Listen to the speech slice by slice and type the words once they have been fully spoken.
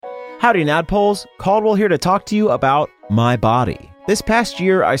Howdy, Nadpoles. Caldwell here to talk to you about my body. This past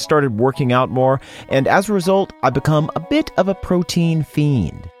year, I started working out more, and as a result, I've become a bit of a protein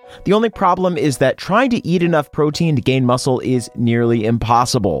fiend. The only problem is that trying to eat enough protein to gain muscle is nearly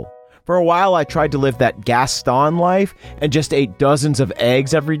impossible. For a while, I tried to live that Gaston life and just ate dozens of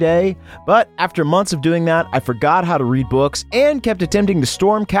eggs every day, but after months of doing that, I forgot how to read books and kept attempting to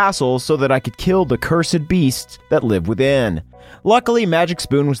storm castles so that I could kill the cursed beasts that live within. Luckily, Magic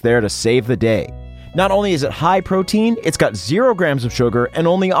Spoon was there to save the day. Not only is it high protein, it's got 0 grams of sugar and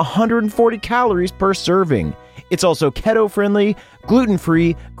only 140 calories per serving. It's also keto-friendly,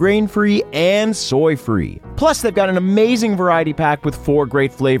 gluten-free, grain-free, and soy-free. Plus, they've got an amazing variety pack with 4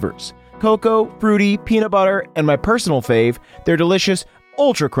 great flavors: cocoa, fruity, peanut butter, and my personal fave, their delicious,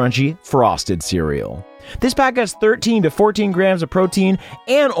 ultra-crunchy frosted cereal. This pack has 13 to 14 grams of protein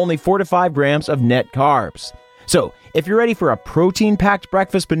and only 4 to 5 grams of net carbs. So, if you're ready for a protein-packed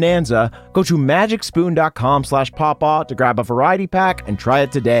breakfast bonanza, go to magicspoon.com/pawpaw to grab a variety pack and try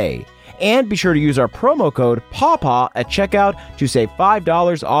it today. And be sure to use our promo code PAWPAW at checkout to save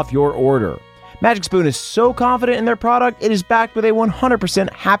 $5 off your order. Magic Spoon is so confident in their product, it is backed with a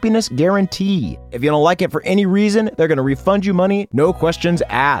 100% happiness guarantee. If you don't like it for any reason, they're going to refund you money, no questions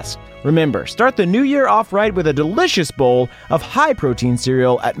asked. Remember, start the new year off right with a delicious bowl of high-protein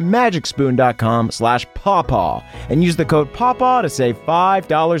cereal at magicspoon.com/pawpaw and use the code PAWPAW to save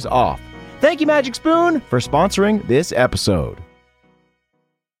 $5 off. Thank you, Magic Spoon, for sponsoring this episode.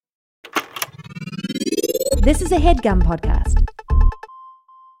 This is a HeadGum podcast.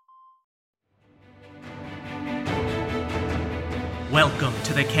 Welcome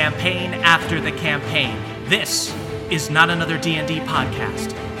to the campaign after the campaign. This is not another D&D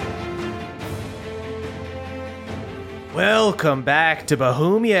podcast. Welcome back to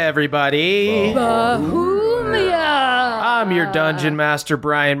Bohemia, everybody. Bohemia! I'm your Dungeon Master,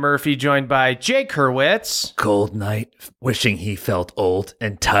 Brian Murphy, joined by Jake Hurwitz. Cold night, wishing he felt old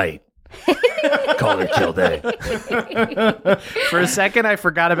and tight. Call her kill day. For a second, I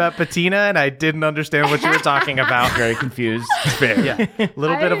forgot about Patina, and I didn't understand what you were talking about. Very confused. Fair. Yeah. A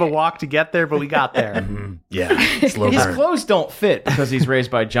little bit of a walk to get there, but we got there. Yeah, slow His burn. clothes don't fit because he's raised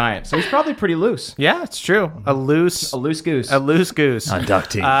by giants, so he's probably pretty loose. Yeah, it's true. A loose goose. A loose goose.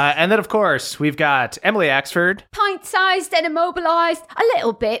 Unducting. And then, of course, we've got Emily Axford. Pint-sized and immobilized, a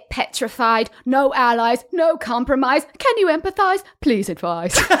little bit petrified, no allies, no compromise. Can you empathize? Please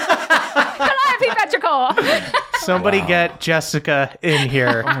advise. Calliope Petrichor. Somebody get Jessica in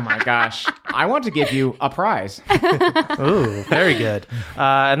here. Oh my gosh. I want to give you a prize. Ooh, very good.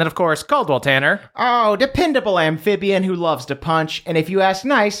 And then, of course, Caldwell Tanner. Oh, dependable amphibian who loves to punch, and if you ask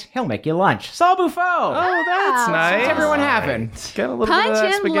nice, he'll make you lunch. Saul Buffo. Oh, that's nice. What's everyone having? Got a little Punch bit of that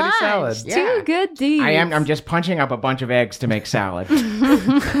and spaghetti lunch. salad. Yeah. Two good deeds. I'm just punching up a bunch of eggs to make salad.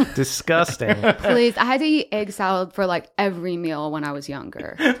 Disgusting. Please, I had to eat egg salad for like every meal when I was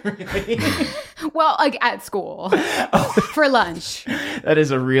younger. Well, like at school. For lunch. That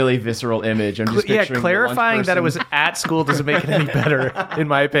is a really visceral image. I'm just Yeah, picturing clarifying the that it lunch was at school doesn't make it any better, in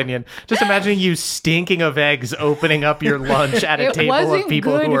my opinion. Just imagining you stinking of eggs opening up your lunch at a It table wasn't of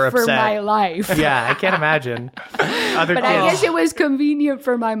people good who are for upset. my life. Yeah, I can't imagine. But I guess it was convenient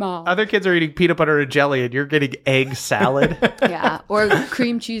for my mom. Other kids are eating peanut butter and jelly, and you're getting egg salad. Yeah, or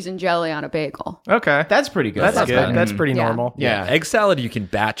cream cheese and jelly on a bagel. Okay, That's pretty good. that's good. fine. That's pretty Yeah. normal. Yeah. Egg salad you can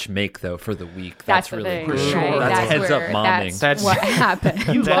batch make, though, for the week. That's the really thing, cool. right? That's heads where- up momming. That's what happened.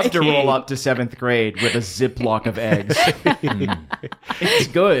 You That's love to key. roll up to 7th grade with a Ziploc of eggs. It's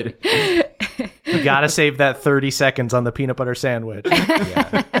good. You gotta save that 30 seconds on the peanut butter sandwich.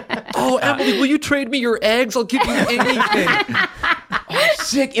 Oh, Emily, will you trade me your eggs? I'll give you anything.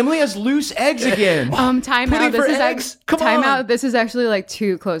 Sick. Emily has loose eggs again. Time Pudding out. This for is eggs? Come time on. out. This is actually like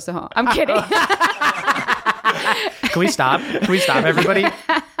too close to home. I'm kidding. Can we stop? Can we stop, everybody?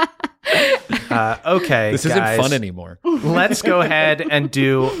 Okay, This guys. isn't fun anymore. Let's go ahead and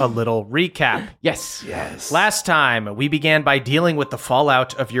do a little recap. Yes. Last time, we began by dealing with the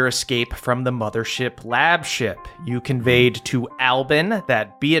fallout of your escape from the Mothership lab ship. You conveyed to Albin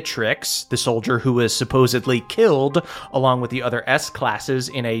that Beatrix, the soldier who was supposedly killed along with the other S-classes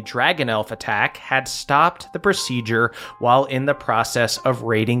in a Dragon Elf attack, had stopped the procedure while in the process of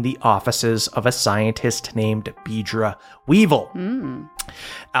raiding the offices of a scientist named Beedra Weevil.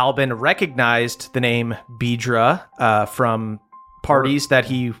 Albin recognized the name Beedra from parties that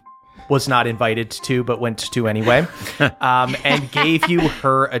he was not invited to, but went to anyway, and gave you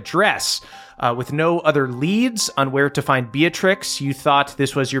her address. With no other leads on where to find Beatrix, you thought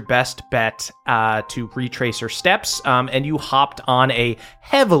this was your best bet to retrace her steps, and you hopped on a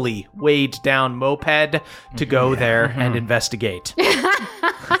heavily weighed down moped to go there and investigate.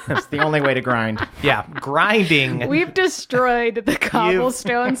 That's the only way to grind. Yeah, grinding. We've destroyed the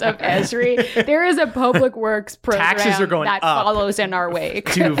cobblestones of Esri. There is a public works program Taxes are going that up follows in our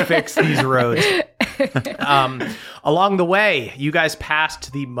wake. to fix these roads. Along the way, you guys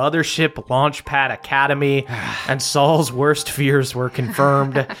passed the Mothership Launchpad Academy, and Saul's worst fears were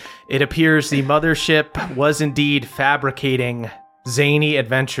confirmed. It appears the Mothership was indeed fabricating zany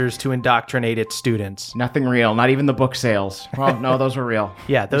adventures to indoctrinate its students. Nothing real. Not even the book sales. Well, no, those were real.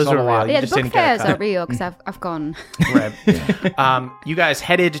 Yeah, those sold are a lot. real. You Yeah, the just book didn't get a fairs cut. are real because I've gone. Right. You guys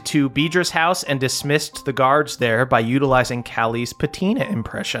headed to Beedra's house and dismissed the guards there by utilizing Callie's patina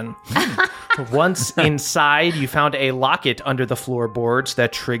impression. Once inside, you found a locket under the floorboards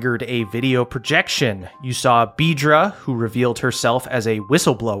that triggered a video projection. You saw Beedra, who revealed herself as a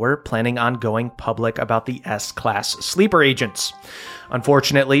whistleblower planning on going public about the S-Class sleeper agents.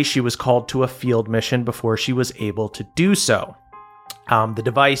 Unfortunately, she was called to a field mission before she was able to do so. The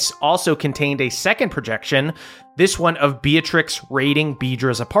device also contained a second projection, this one of Beatrix raiding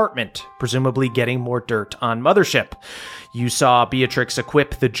Beedra's apartment, presumably getting more dirt on Mothership. You saw Beatrix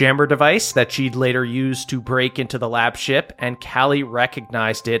equip the jammer device that she'd later use to break into the lab ship, and Callie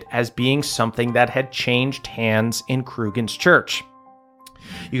recognized it as being something that had changed hands in Krugen's church.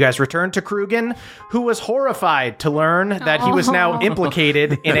 You guys returned to Krugen, who was horrified to learn that he was now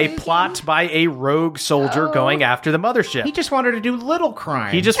implicated in a plot by a rogue soldier going after the Mothership. He just wanted to do little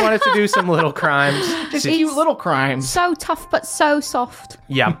crimes. He just wanted to do some little crimes. just cute little crimes. So tough, but so soft.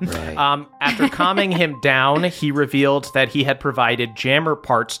 Yeah. Right. After calming him down, he revealed that he had provided jammer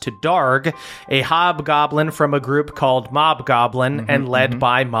parts to Darg, a hobgoblin from a group called Mob Goblin and led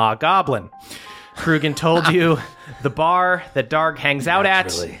by Ma Goblin. Krugen told you the bar that Darg hangs out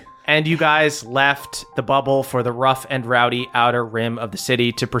Naturally. at, and you guys left the bubble for the rough and rowdy outer rim of the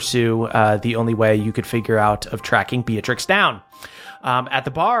city to pursue the only way you could figure out of tracking Beatrix down. At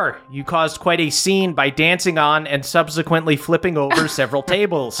the bar, you caused quite a scene by dancing on and subsequently flipping over several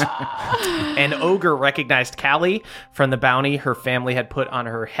tables. An ogre recognized Callie from the bounty her family had put on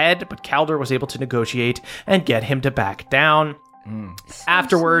her head, but Calder was able to negotiate and get him to back down.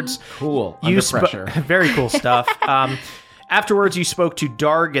 Afterwards, Cool. you Under pressure. very cool stuff. Afterwards, you spoke to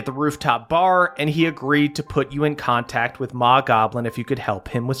Darg at the rooftop bar, and he agreed to put you in contact with Ma Goblin if you could help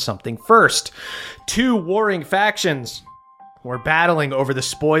him with something first. Two warring factions were battling over the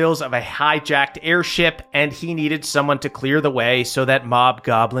spoils of a hijacked airship, and he needed someone to clear the way so that Mob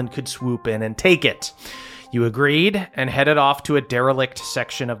Goblin could swoop in and take it. You agreed and headed off to a derelict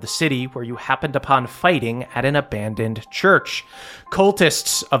section of the city where you happened upon fighting at an abandoned church.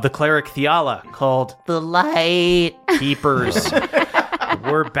 Cultists of the cleric Theala, called the Light Keepers,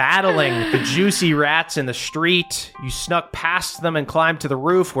 were battling the juicy rats in the street. You snuck past them and climbed to the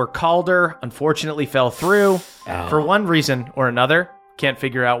roof where Calder unfortunately fell through. For one reason or another, can't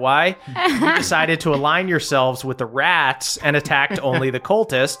figure out why, you decided to align yourselves with the rats and attacked only the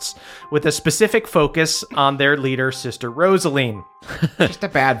cultists, with a specific focus on their leader, Sister Rosaline. Just a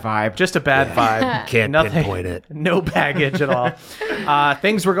bad vibe. Just a bad vibe. Can't pinpoint it. No baggage at all.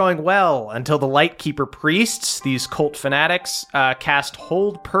 Things were going well until the Lightkeeper priests, these cult fanatics, cast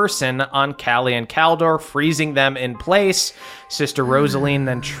Hold Person on Callie and Caldor, freezing them in place. Sister Rosaline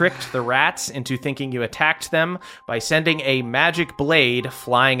then tricked the rats into thinking you attacked them by sending a magic blade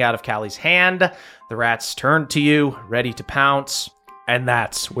flying out of Callie's hand. The rats turned to you, ready to pounce, and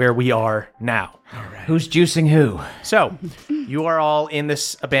that's where we are now. Who's juicing who? So, you are all in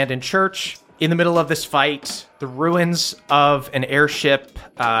this abandoned church. In the middle of this fight, the ruins of an airship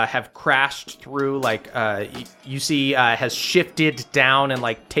have crashed through, you see has shifted down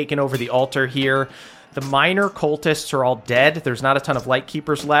and, taken over the altar here. The minor cultists are all dead. There's not a ton of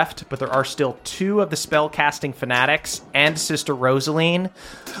Lightkeepers left, but there are still two of the spellcasting fanatics and Sister Rosaline.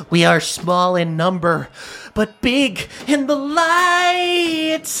 We are small in number, but big in the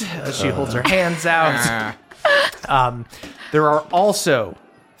light. As she holds her hands out. There are also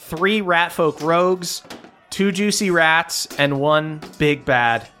 3 ratfolk rogues, 2 juicy rats, and 1 big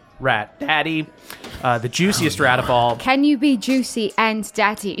bad rat daddy. The juiciest rat of all. Can you be juicy and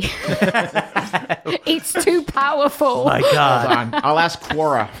daddy? It's too powerful. My God. Hold on. I'll ask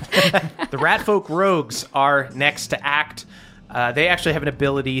Quora. The Ratfolk Rogues are next to act. They actually have an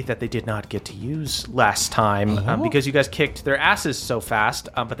ability that they did not get to use last time because you guys kicked their asses so fast,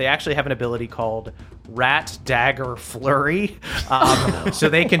 but they actually have an ability called Rat Dagger Flurry. So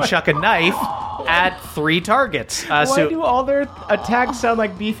they can chuck a knife at 3 targets. Why do all their attacks sound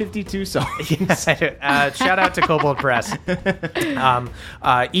like B-52 songs? Shout out to Kobold Press.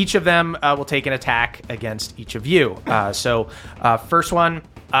 Each of them will take an attack against each of you. First one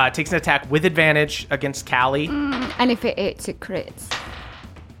takes an attack with advantage against Callie. And if it hits, it crits.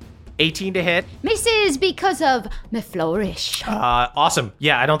 18 to hit. Misses because of my flourish. Awesome.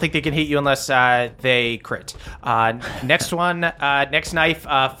 Yeah, I don't think they can hit you unless they crit. Next one, next knife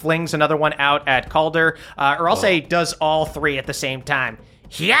flings another one out at Calder, or I'll say does all three at the same time.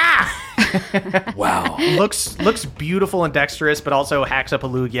 Yeah! Wow. Looks beautiful and dexterous, but also hacks up a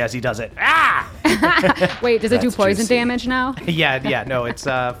loogie as he does it. Ah! Wait, does it do That's poison juicy. damage now? Yeah, no, it's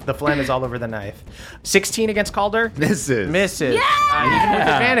the phlegm is all over the knife. 16 against Calder. Misses. Misses. Even with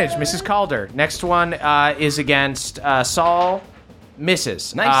advantage, Mrs. Calder. Next one is against Saul.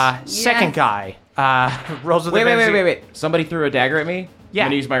 Misses. Nice. Second guy rolls with Wait. advantage. Somebody threw a dagger at me. Yeah. I'm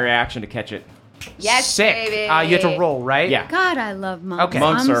gonna use my reaction to catch it. Yes, Sick. baby. You have to roll, right? Yeah. God, I love monks. Okay.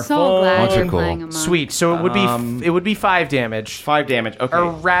 Monks I'm are so fun. glad Monks are you're cool. playing a monk. Sweet. So it would be 5 damage. 5 damage. Okay. Or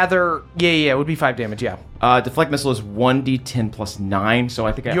rather, yeah, it would be 5 damage. Yeah. Deflect missile is 1d10 plus 9, so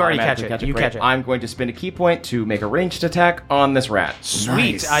I think I You already automatically catch it. You Great. catch it. I'm going to spend a key point to make a ranged attack on this rat.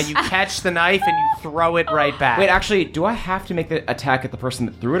 Sweet. Nice. You catch the knife and you throw it right back. Wait, actually, do I have to make the attack at the person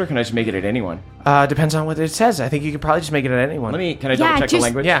that threw it, or can I just make it at anyone? Depends on what it says. I think you could probably just make it at anyone. Can I double check the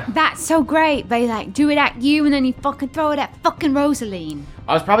language? Yeah. That's so great. They like do it at you and then you fucking throw it at fucking Rosaline.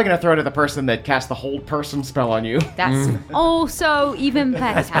 I was probably going to throw it at the person that cast the hold person spell on you. That's also even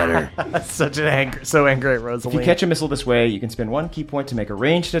better. That's such an angry, so angry at If Rosalie. you catch a missile this way, you can spend 1 key point to make a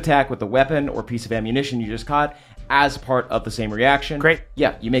ranged attack with the weapon or piece of ammunition you just caught as part of the same reaction. Great.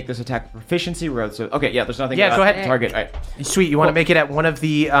 Yeah, you make this attack with proficiency. Okay, yeah, there's nothing Yeah, about go ahead. target. All right. Sweet. You want to make it at one of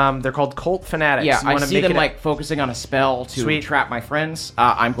the, they're called cult fanatics. Yeah, You I wanna see make them it like focusing on a spell to Sweet. trap my friends.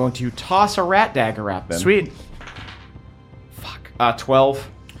 I'm going to toss a rat dagger at them. Sweet. Fuck. 12.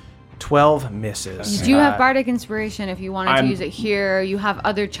 12 misses. You do have Bardic Inspiration if you wanted to I'm- use it here. You have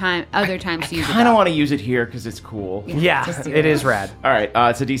other times to use it. I don't want to use it here because it's cool. Yeah, Just do it is rad. All right,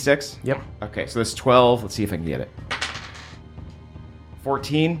 it's a d6. Yep. Okay, so this is 12. Let's see if I can get it.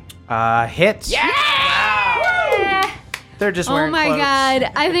 14. Hits. Yeah. They're just Oh wearing my cloaks.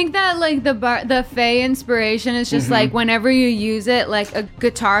 god! I think that like the Fae inspiration is just like whenever you use it, like a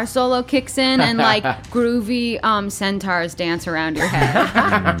guitar solo kicks in and like groovy centaurs dance around your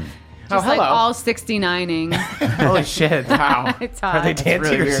head. Just like hello. all 69ing. Holy shit. Wow. It's Are they hot. dancing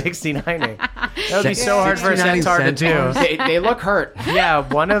really or weird. 69ing? That would be so hard for a 69 centaur to do. centaurs. they look hurt. Yeah,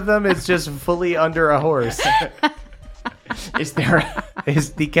 one of them is just fully under a horse. Is there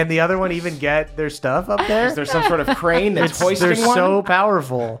Can the other one even get their stuff up there? is there some sort of crane that's hoisting They're one? so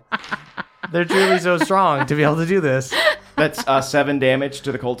powerful. They're truly so strong to be able to do this. That's 7 damage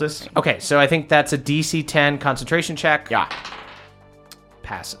to the cultist. Okay, so I think that's a DC 10 concentration check. Yeah.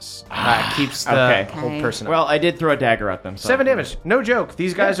 Passes. Keeps the Okay. whole person up. Well, I did throw a dagger at them. So. 7 damage. No joke.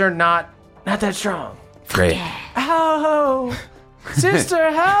 These guys are not that strong. Great. Oh,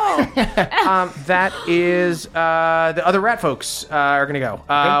 sister, help! That is the other rat folks are gonna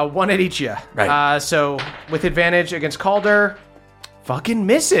go. One at each of you. Right. So with advantage against Calder, fucking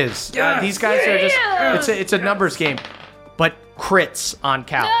misses. These guys are just it's a numbers game, but crits on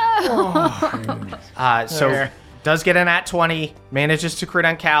Cal. So does get an at 20, manages to crit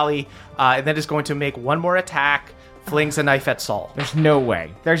on Callie, and then is going to make one more attack. Flings a knife at Saul. There's no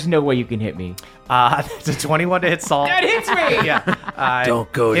way. There's no way you can hit me. It's a 21 to hit Saul. That hits me! Yeah.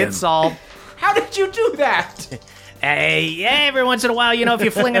 Don't go Hit him. Saul. How did you do that? Hey, every once in a while, if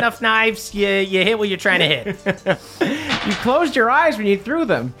you fling enough knives, you hit what you're trying to hit. You closed your eyes when you threw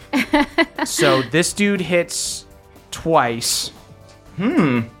them. So this dude hits twice.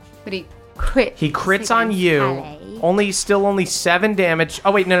 But he crits. He crits on you. Only 7 damage.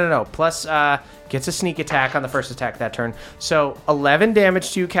 Oh wait, no. Plus gets a sneak attack on the first attack that turn. So 11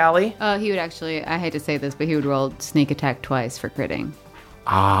 damage to you, Callie. He would actually, I hate to say this, but he would roll sneak attack twice for critting.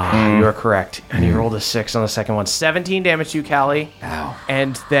 You are correct. And he rolled a 6 on the second one. 17 damage to you, Callie. Ow.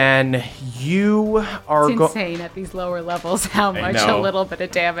 And then you are It's going. insane at these lower levels how much a know. little bit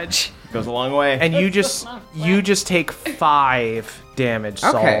of damage. Goes a long way. And you just take 5 damage,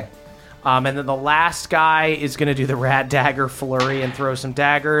 Saul. Okay. And then the last guy is going to do the rat dagger flurry and throw some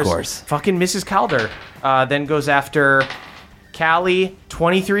daggers. Of course. Fucking Mrs. Calder. Then goes after Callie.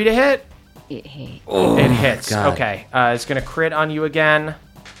 23 to hit. It hit. It hits. God. Okay. It's going to crit on you again.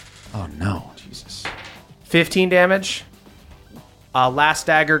 Oh, no. Jesus. 15 damage. Last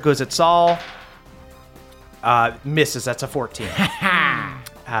dagger goes at Saul. Misses. That's a 14.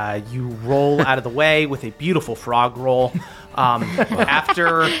 You roll out of the way with a beautiful frog roll.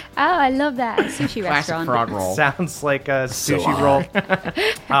 After... Oh, I love that. Sushi Classic restaurant. frog roll. Sounds like a So sushi roll.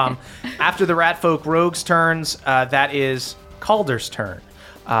 After the rat folk rogues turns, that is Calder's turn.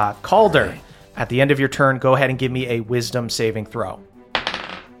 Calder, at the end of your turn, go ahead and give me a wisdom saving throw.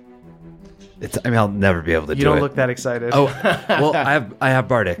 I'll never be able to do it. You don't look that excited. Oh, well, I have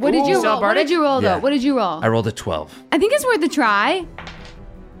Bardic. What did you roll? What did you roll, though? Yeah. What did you roll? I rolled a 12. I think it's worth a try.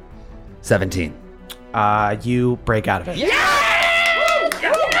 17. You break out of it.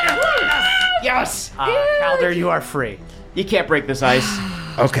 Yes! Calder, you are free. You can't break this ice.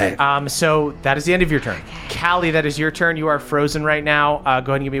 Okay. So that is the end of your turn. Callie, that is your turn. You are frozen right now. Go ahead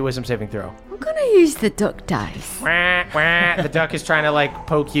and give me a wisdom saving throw. I'm gonna use the duck dice. Wah, wah. The duck is trying to like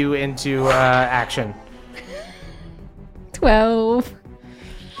poke you into action. 12.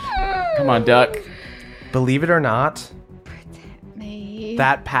 Come on, duck. Believe it or not, Me.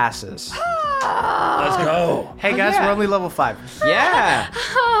 that passes. Let's go. Hey guys, we're only level 5. Yeah.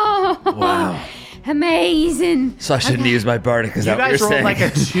 Oh, Wow. amazing. So I shouldn't use my Bardic. Is You that what guys you're rolled saying? like a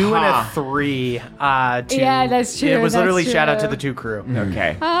 2 and a 3. Yeah, that's true, It was that's literally shout out to true. the 2 crew.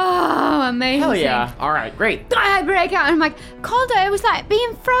 Okay. Oh, amazing. Hell yeah. All right, great. I break out and I'm like, Calder, it was like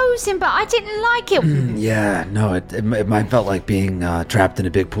being frozen, but I didn't like it. Yeah, no, it might felt like being trapped in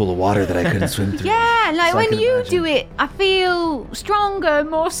a big pool of water that I couldn't swim through. Yeah, like So I when can you imagine. do it, I feel stronger,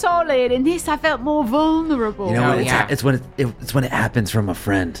 more solid, and this I felt more vulnerable. You know, Oh, yeah. it's when it's when it happens from a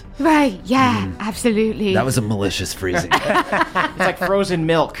friend. Right, yeah, absolutely. That was a malicious freezing. It's like frozen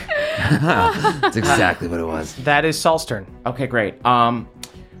milk. That's exactly what it was. That is Saul's turn. Okay, great.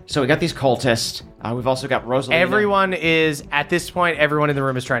 So we got these cultists. We've also got Rosalina. Everyone is, at this point, everyone in the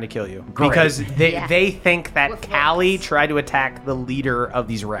room is trying to kill you. Because they think that Callie tried to attack the leader of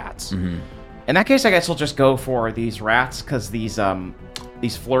these rats. In that case, I guess we'll just go for these rats because these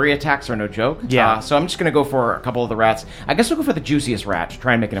flurry attacks are no joke. Yeah. So I'm just gonna go for a couple of the rats. I guess we'll go for the juiciest rat to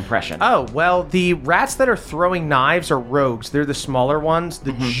try and make an impression. Oh, well, the rats that are throwing knives are rogues. They're the smaller ones.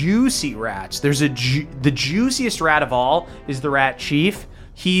 The juicy rats. There's the juiciest rat of all is the rat chief.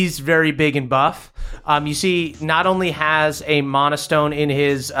 He's very big and buff. You see, not only has a monostone in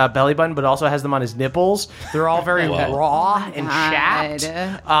his belly button, but also has them on his nipples. They're all very raw and chapped,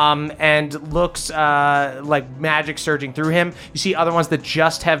 and looks like magic surging through him. You see other ones that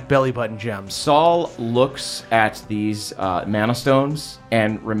just have belly button gems. Saul looks at these mana stones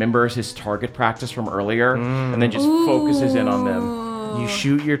and remembers his target practice from earlier, and then just focuses in on them. You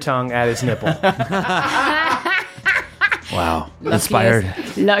shoot your tongue at his nipple. Wow. Inspired.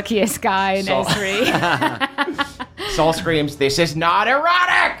 Luckiest guy in Saul. S3. Saul screams, "This is not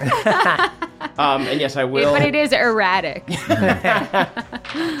erotic!" And yes, I will. But it is erratic.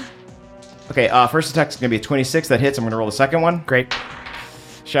 Okay, first attack is going to be a 26. That hits. I'm going to roll the second one. Great.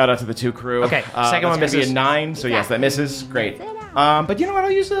 Shout out to the 2 crew. Okay, second one that's gonna misses. be a 9, so yes, that misses. Great. But you know what?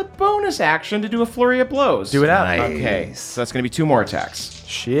 I'll use a bonus action to do a flurry of blows. Do it out. Nice. Okay, so that's going to be 2 more attacks.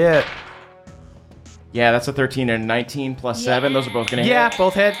 Shit. Yeah, that's a 13 and a 19 plus 7. Those are both going to Yeah, hit.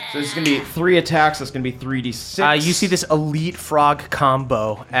 both hit. So this is going to be 3 attacks. That's going to be 3d6. You see this elite frog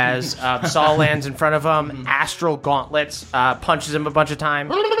combo as Saul lands in front of him, astral gauntlets, punches him a bunch of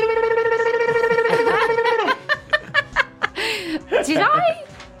times. Did I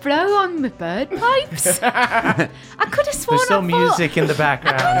blow on my bird pipes? I could have sworn There's still I thought- music in the I could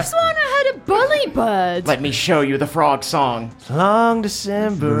background. have sworn I heard a bully bird. Let me show you the frog song. Long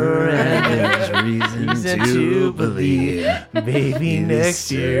December and There's reason to believe. maybe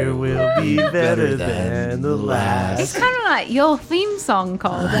next year will be better than the last. It's kind of like your theme song,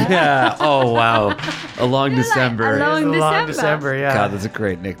 Calder. Yeah. Oh, wow. A long December. a long- Long December. December, yeah. God, that's a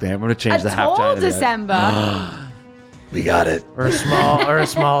great nickname. I'm going to change A the tall halftime. to that. December. We got it. Or a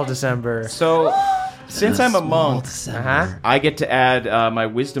small December. So, since I'm a monk, Uh-huh. I get to add my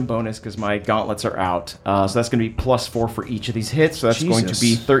wisdom bonus because my gauntlets are out. So that's going to be +4 for each of these hits. So that's going to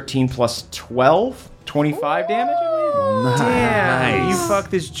be 13 plus 12, 25 damage, I believe. Damn, you Nice. fuck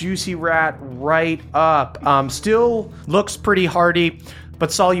this juicy rat right up. Still looks pretty hardy,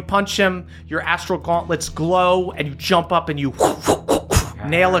 but Saul, you punch him, your astral gauntlets glow, and you jump up and you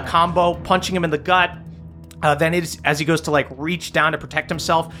nail a combo, punching him in the gut. Then as he goes to like reach down to protect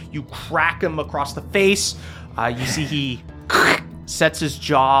himself, you crack him across the face. You see he sets his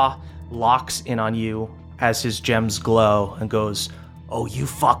jaw, locks in on you as his gems glow, and goes, "Oh, you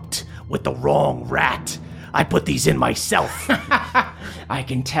fucked with the wrong rat. I put these in myself. I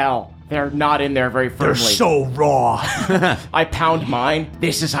can tell. They're not in there very firmly. They're so raw." I pound mine.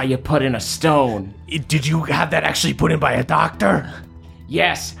 This is how you put in a stone. Did you have that actually put in by a doctor?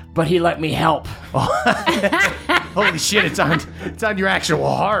 Yes, but he let me help. Holy shit, it's on your actual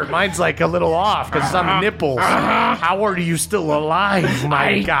heart. Mine's like a little off because it's on the nipples. How are you still alive,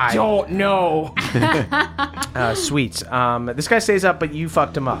 my guy? I don't know. Sweet. This guy stays up, but you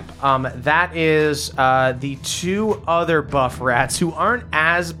fucked him up. That is the 2 other buff rats who aren't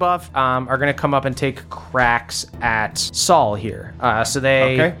as buff are going to come up and take cracks at Saul here. So they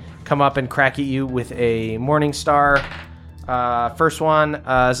Okay. come up and crack at you with a Morning Star. First one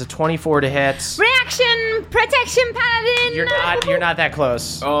is a 24 to hit. Reaction, protection, paladin. You're not that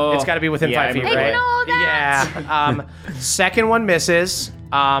close. Oh, it's got to be within 5 feet, Ignore right? that. Yeah. Second one misses.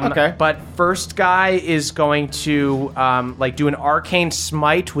 Okay. But first guy is going to do an arcane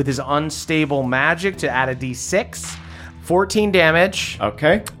smite with his unstable magic to add a d6. 14 damage.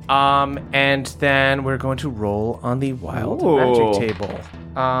 Okay. And then we're going to roll on the wild magic table.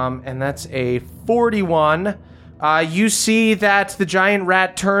 And that's a 41. You see that the giant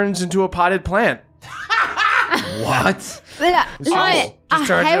rat turns into a potted plant. What? Just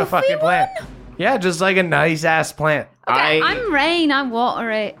turns into a fucking plant. Yeah, just like a nice ass plant. Okay, I'm rain. I'm water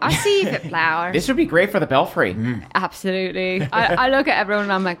it. I see if it flowers. This would be great for the belfry. Absolutely. I look at everyone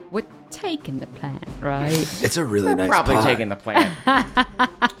and I'm like, we're taking the plant, right? It's a really nice Probably pot. taking the plant.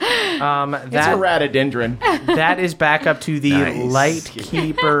 It's a rhododendron. That is back up to the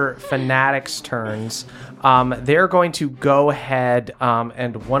Lightkeeper Fanatics' turns. They're going to go ahead,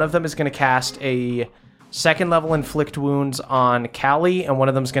 and one of them is going to cast a second level Inflict Wounds on Callie, and one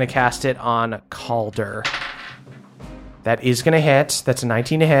of them is going to cast it on Calder. That is going to hit. That's a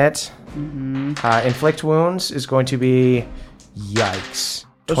 19 to hit. Inflict Wounds is going to be, yikes,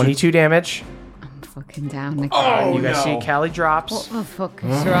 22 damage. I'm fucking down again. You guys see Callie drops. What the fuck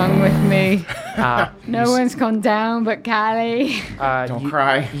is wrong with me? No one's gone down but Callie. Don't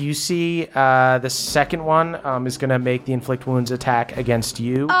cry. You see the second one is going to make the Inflict Wounds attack against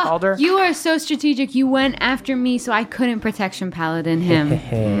you, Calder. You are so strategic. You went after me so I couldn't protection paladin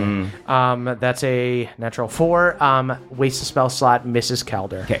him. That's a natural 4. Waste a spell slot, misses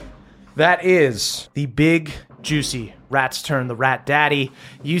Calder. Okay. That is the big, juicy rat's turn, the rat daddy.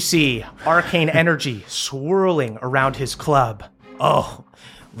 You see arcane energy swirling around his club. Oh,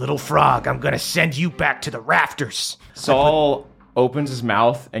 little frog, I'm going to send you back to the rafters. Saul opens his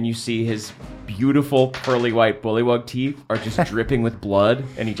mouth, and you see his beautiful pearly white bullywug teeth are just dripping with blood,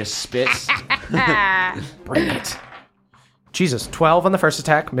 and he just spits. Bring it. Jesus, 12 on the first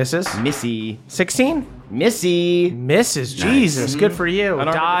attack, misses. Missy. 16? Missy. Misses. Jesus, good for you.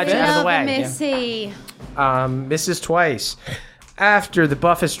 Dodge out of the way. Missy. Misses twice. After the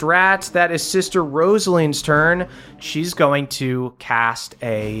buffest rat, that is Sister Rosalind's turn. She's going to cast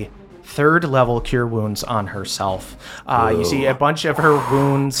a third level Cure Wounds on herself. You see a bunch of her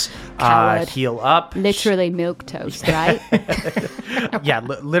wounds heal up. Literally milk toast, right? Yeah,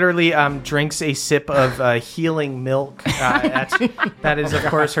 literally drinks a sip of healing milk. That is, of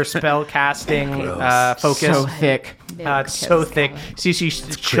course, her spell casting focus. So thick. It's so thick. See, she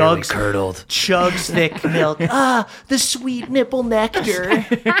chugs thick milk. The sweet nipple nectar.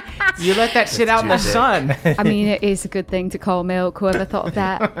 You let that sit out in the sun. I mean, it is a good thing to call milk. Whoever thought of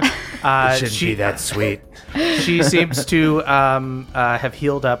that? Shouldn't be that sweet. She seems to have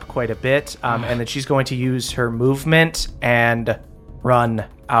healed up quite a bit, and then she's going to use her movement and run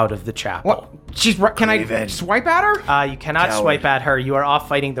out of the chapel. What? Can I swipe at her? You cannot swipe at her. You are off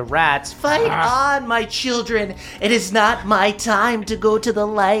fighting the rats. Fight on, my children. It is not my time to go to the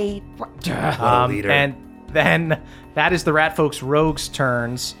light. Leader. And then that is the rat folks' rogues'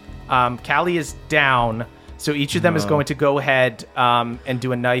 turns. Callie is down. So each of them is going to go ahead and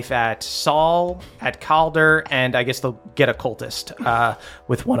do a knife at Saul, at Calder, and I guess they'll get a cultist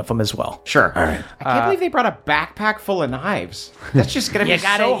with one of them as well. Sure. All right. I can't believe they brought a backpack full of knives. That's just going to be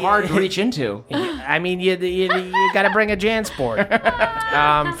so hard to reach into. I mean, you got to bring a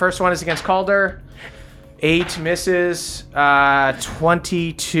Jansport. First one is against Calder. 8 misses.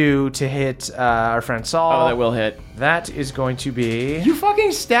 22 to hit our friend Saul. Oh, that will hit. That is going to be... You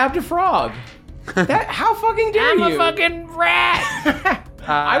fucking stabbed a frog. How fucking dare you? I'm a fucking rat.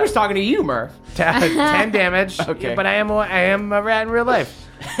 I was talking to you, Murph. 10 damage. Okay. But I am a rat in real life.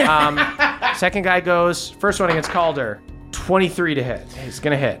 Second guy goes, first one against Calder. 23 to hit. He's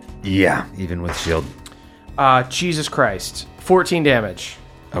going to hit. Yeah, even with shield. Jesus Christ. 14 damage.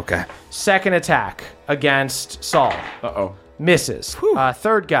 Okay. Second attack against Saul. Uh-oh. Misses.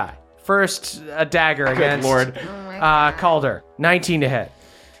 Third guy. First, a dagger against Lord. Calder. 19 to hit.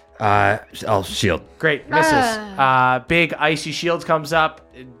 I'll shield. Great, misses. Big icy shield comes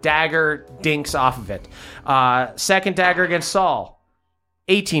up. Dagger dinks off of it. Second dagger against Saul.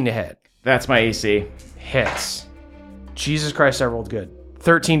 18 to hit. That's my AC. Hits. Jesus Christ, I rolled good.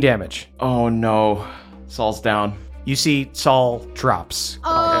 13 damage. Oh, no. Saul's down. You see Saul drops.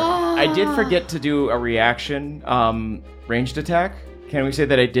 I did forget to do a reaction ranged attack. Can we say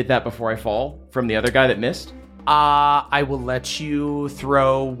that I did that before I fall from the other guy that missed? I will let you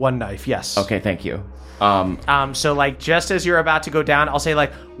throw one knife. Yes. Okay, thank you. So like just as you're about to go down, I'll say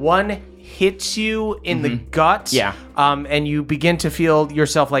like one hits you in the gut. Yeah. And you begin to feel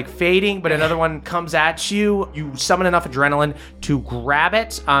yourself like fading, but another one comes at you. You summon enough adrenaline to grab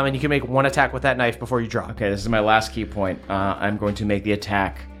it, and you can make one attack with that knife before you drop. Okay, this is my last key point. I'm going to make the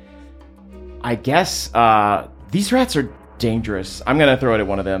attack. I guess these rats are dangerous. I'm going to throw it at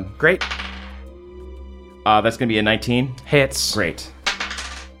one of them. Great. That's going to be a 19. Hits. Great.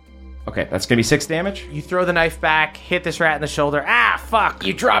 Okay, that's going to be 6 damage. You throw the knife back, hit this rat in the shoulder. Ah, fuck!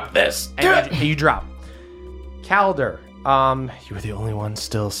 You dropped this! And you drop. Calder, you were the only one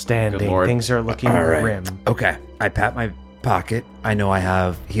still standing. Good Lord. Things are looking All right. grim. Okay. I pat my pocket. I know I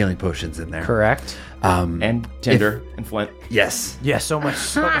have healing potions in there. Correct. And Tinder and Flint. Yes. Yeah, so much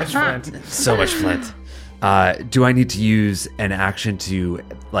Flint. So much flint. Do I need to use an action to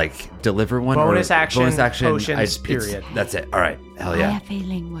like deliver one? Bonus action, Bonus action. potions, period. That's it. All right. Hell I yeah. have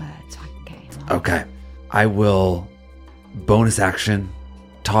healing words. I can get him. Okay. I will bonus action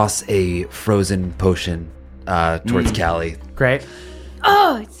toss a frozen potion towards Callie. Great.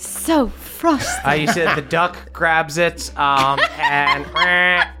 Oh, it's so frosty. You said the duck grabs it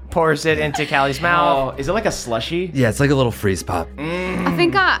and pours it into Callie's mouth. Oh, is it like a slushy? Yeah, it's like a little freeze pop. I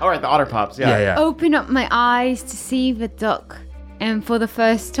think I All right, the otter pops. Yeah. open up my eyes to see the duck. And for the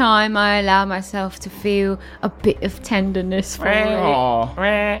first time, I allow myself to feel a bit of tenderness for it.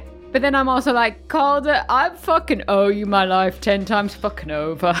 Aw. But then I'm also like, Calder, I fucking owe you my life 10 times fucking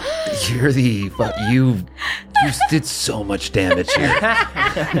over. You're the you did so much damage here.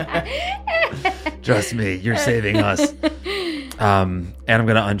 Trust me, you're saving us. And I'm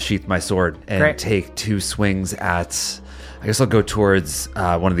gonna unsheath my sword and Great. take 2 swings at. I guess I'll go towards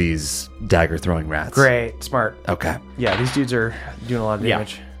one of these dagger throwing rats. Great. Smart. Okay. Yeah, these dudes are doing a lot of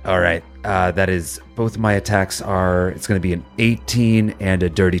damage. All right. That is both my attacks are. It's going to be an 18 and a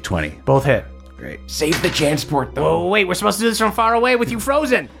dirty 20. Both hit. Great. Save the Jansport, though. Oh, wait, we're supposed to do this from far away with you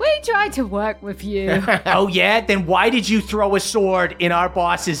frozen. We tried to work with you. Oh, yeah? Then why did you throw a sword in our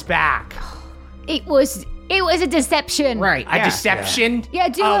boss's back? It was a deception. A deception? Yeah,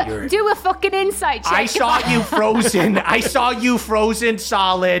 do a fucking insight check. I saw you frozen. I saw you frozen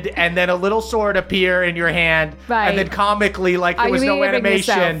solid, and then a little sword appear in your hand, Right. and then comically, like there Are was you no hearing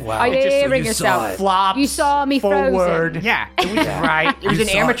animation. yourself? Are you It just hearing you saw yourself? it. flops. You saw me forward. frozen. Yeah, it was Right. It was You an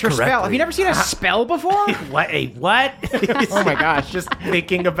saw it amateur spell. Have correctly. you never seen a spell before? What? A what? Oh my gosh. Just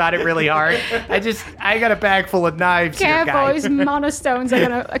thinking about it really hard. I got a bag full of knives here, Careful, guys. his monostones are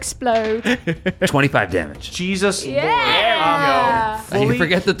gonna explode. 25 damage. Jesus Yeah. And you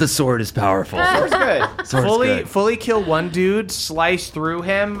forget that the sword is powerful. Sword's good. Sword's good. fully kill one dude, slice through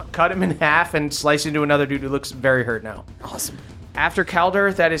him, cut him in half, and slice into another dude who looks very hurt now. Awesome. After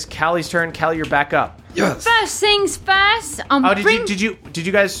Calder, that is Callie's turn. Callie, you're back up. Yes. First things first. Oh, did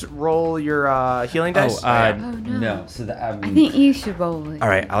you guys roll your healing dice? No. So that I think you should roll it. all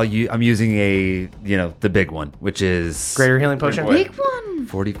right. I'm using the big one, which is Greater healing potion. Big one.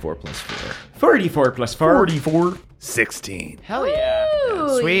 44 plus 4. 34 plus 4. 44. 16. Hell yeah.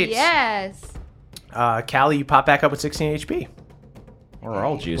 Ooh, Sweet. Yes. Callie, you pop back up with 16 HP We're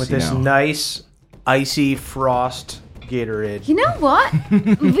all juicy with this now. nice icy frost Gatorade. You know what?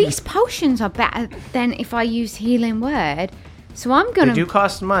 These potions are better than if I use healing word. So I'm They gonna do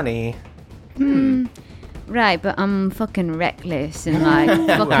cost money. right, but I'm fucking reckless and like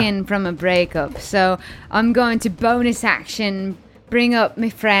fucking from a breakup. So I'm going to bonus action, bring up my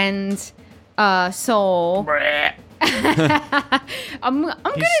friend, Soul. I'm gonna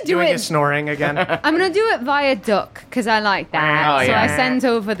He's do doing it. his snoring again. I'm gonna do it via duck because I like that. Oh, so yeah. I send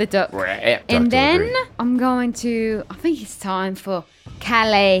over the duck. And then delivery. I'm going to. I think it's time for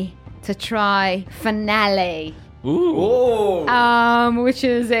Calais to try finale. Which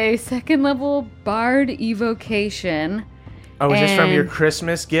is a 2nd level bard evocation. Oh, is this from your And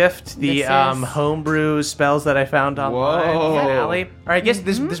Christmas gift? The this is- homebrew spells that I found online. Whoa. Finale. Or I guess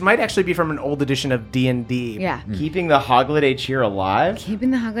this might actually be from an old edition of D&D. Yeah. Keeping the Hogladay cheer alive?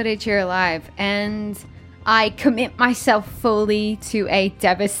 Keeping the holiday cheer alive. And I commit myself fully to a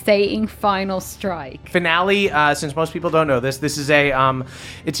devastating final strike. Finale, since most people don't know this is a,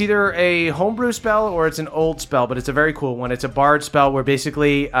 it's either a homebrew spell or it's an old spell, but it's a very cool one. It's a bard spell where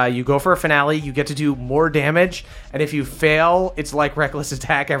basically you go for a finale, you get to do more damage, and if you fail, it's like reckless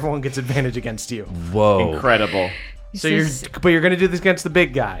attack. Everyone gets advantage against you. Whoa. Incredible. So you're going to do this against the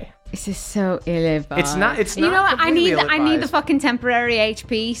big guy. This is so ill-advised. It's You know not what? I need completely the fucking temporary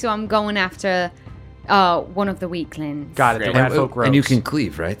HP, so I'm going after one of the weaklings. Got it. The rat folk And you rogues. can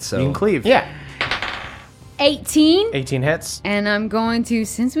cleave, right? So You can cleave. Yeah. 18. 18 hits. And I'm going to,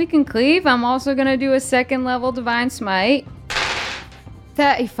 since we can cleave, I'm also going to do a second level Divine Smite.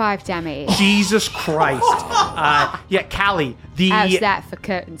 35 damage. Jesus Christ. Yeah, Callie, How's that for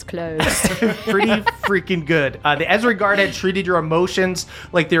curtains closed? pretty freaking good. The Ezra Guard had treated your emotions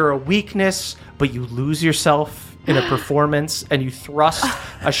like they were a weakness, but you lose yourself in a performance and you thrust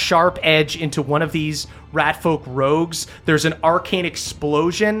a sharp edge into one of these ratfolk rogues. There's an arcane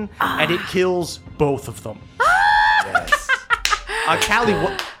explosion and it kills both of them. Yes.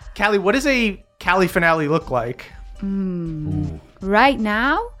 Callie, what does a Callie finale look like? Right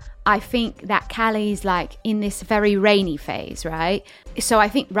now, I think that Callie's like in this very rainy phase, right? So I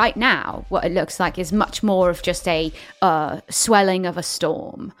think right now, what it looks like is much more of just a swelling of a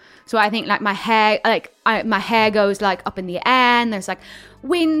storm. So I think like my hair goes like up in the air, and there's like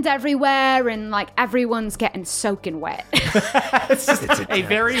wind everywhere, and like everyone's getting soaking wet. It's a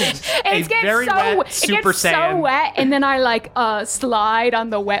very wet Super Saiyan. So wet, and then I like slide on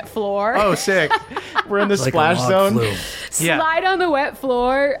the wet floor. Oh, sick. We're in the Like splash a log zone. flume. Slide on the wet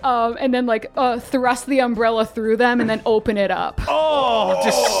floor, and then like thrust the umbrella through them, and then open it up. Oh,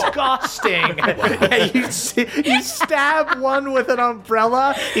 disgusting. Yeah, you stab one with an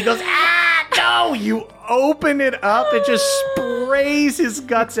umbrella. He goes, no! You open it up. It just sprays his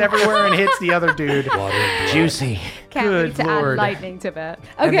guts everywhere and hits the other dude. Juicy. Can't Good wait to Lord. add lightning to that.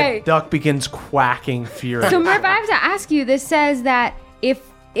 And Okay. the duck begins quacking furiously. So Murph, I have to ask you, this says that if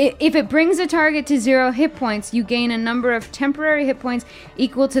it brings a target to 0 hit points, you gain a number of temporary hit points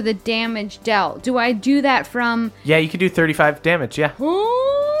equal to the damage dealt. Do I do that from... Yeah, you can do 35 damage, yeah.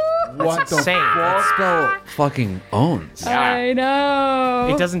 What the Insane. That spell fucking owns. I know.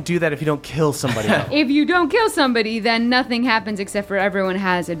 It doesn't do that if you don't kill somebody. though. If you don't kill somebody, then nothing happens except for everyone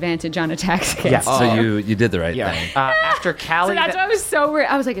has advantage on attacks against. Yeah. So you did the right Yeah. thing. After Callie... So that's why I was so weird.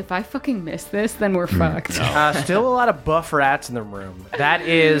 I was like, if I fucking miss this, then we're fucked. still a lot of buff rats in the room. That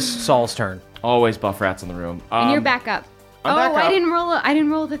is Saul's turn. Always buff rats in the room. And you're back up. I'm back I up. didn't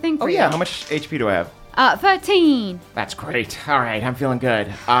roll the thing for Oh you. yeah, how much HP do I have? 13. That's great. All right, I'm feeling good.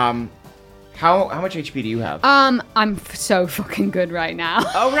 How much HP do you have? I'm so fucking good right now.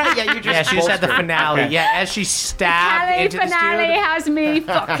 Oh right, yeah, you just Yeah, she just had the bolstered. finale. Okay. Yeah, as she stabbed Callie into this finale dude. has me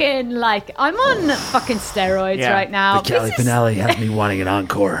fucking like I'm on fucking steroids Yeah. right now. The Cali finale has me wanting an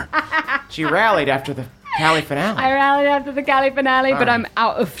encore. She rallied after the Cali finale. I rallied after the Callie finale, but I'm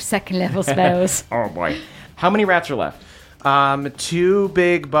out of second level spells. Oh boy. How many rats are left? 2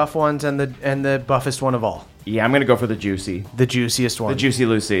 big buff ones and the buffest one of all. Yeah, I'm gonna go for the juicy. The juiciest one. The Juicy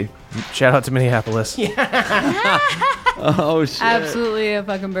Lucy. Shout out to Minneapolis. Oh, shit. Absolutely a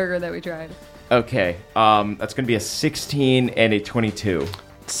fucking burger that we tried. Okay, that's gonna be a 16 and a 22.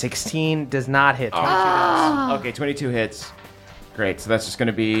 16 does not hit. Okay, 22 hits. Great, so that's just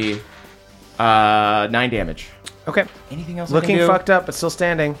gonna be 9 damage. Okay. Anything else I Looking can do? fucked up, but still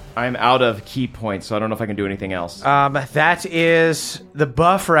standing. I'm out of key points, so I don't know if I can do anything else. That is the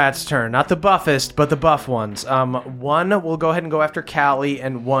buff rat's turn. Not the buffest, but the buff ones. One will go ahead and go after Callie,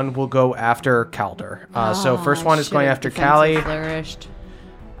 and one will go after Calder. So first one is going after Callie. Flourished.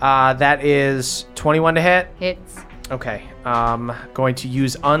 That is 21 to hit. Hits. Okay. Going to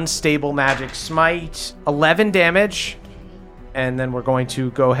use Unstable Magic Smite. 11 damage. And then we're going to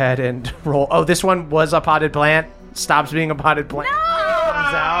go ahead and roll. Oh, this one was a potted plant. Stops being a potted plant. Comes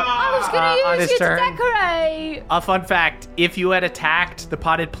out, I was on gonna his use you to turn. decorate. A fun fact, if you had attacked the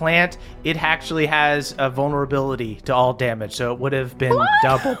potted plant, it actually has a vulnerability to all damage, so it would have been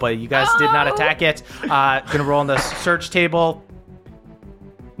double, but you guys did not attack it. Gonna roll on the search table.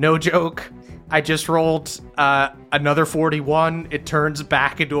 No joke. I just rolled another 41. It turns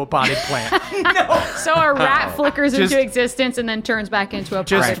back into a potted plant. So a rat flickers Just- into existence and then turns back into a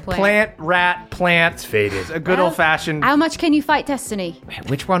Just potted plant. plant. It's faded. A good old-fashioned... How much can you fight Destiny?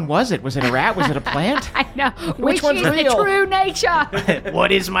 Which one was it? Was it a rat? Was it a plant? I know. Which one's is the real? true nature?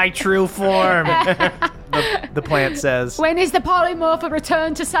 What is my true form? the plant says. When is the polymorph a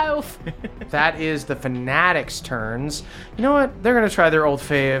return to self? That is the Fanatics' turns. You know what? They're going to try their old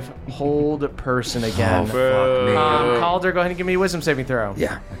fave, hold person again. Fuck me. Calder, go ahead and give me a wisdom saving throw.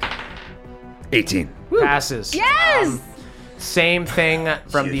 Yeah. 18. Passes. Yes! Same thing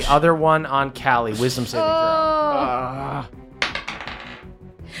from the other one on Callie. Wisdom saving throw.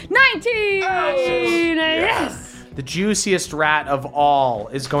 19! Yes! The juiciest rat of all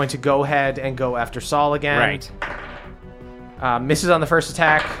is going to go ahead and go after Saul again. Right. Misses on the first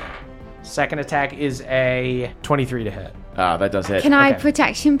attack. Second attack is a 23 to hit. That does it. Can I Okay.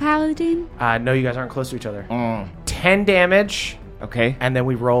 protection paladin? No, you guys aren't close to each other. 10 damage. Okay. And then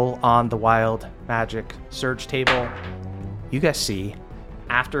we roll on the wild magic search table. You guys see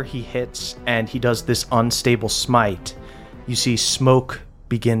after he hits and he does this unstable smite, you see smoke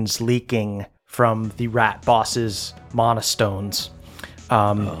begins leaking from the rat boss's monostones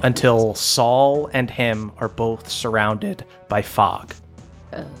until Saul and him are both surrounded by fog.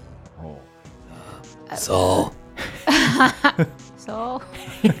 Saul. So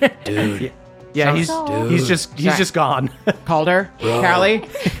Dude. Yeah, he's just gone. Calder, Callie,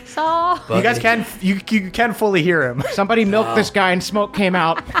 so You guys can fully hear him. somebody milked this guy and smoke came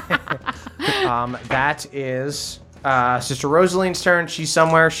out. That is Sister Rosaline's turn. She's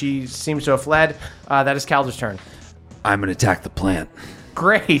somewhere. She seems to have fled. That is Calder's turn. I'm gonna attack the plant.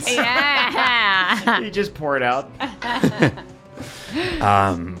 Great. yeah. You just pour it out.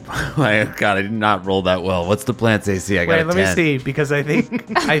 My God, I did not roll that well. What's the plant's AC? I got Wait, a let 10. me see, because I think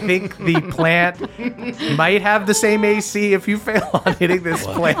the plant might have the same AC if you fail on hitting this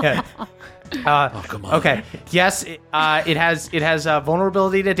plant. Come on. Okay. Yes, it has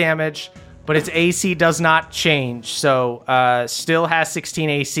vulnerability to damage, but its AC does not change. So still has 16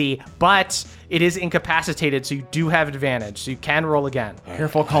 AC, but it is incapacitated, so you do have advantage. So you can roll again.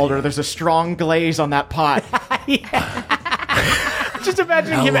 Careful, Calder. There's a strong glaze on that pot. Just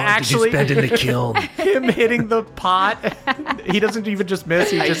imagine How him long actually did you spend in the kiln? him hitting the pot. He doesn't even just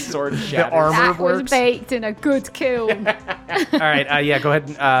miss. He just sword the shatters. armor That was works. baked in a good kiln. All right. Yeah. Go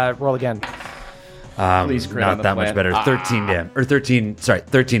ahead and roll again. Please crit on Not the that much plant. better. 13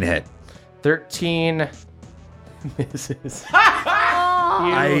 to hit. 13 misses.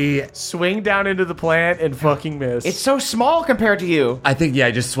 I Swing down into the plant and fucking miss. It's so small compared to you. think,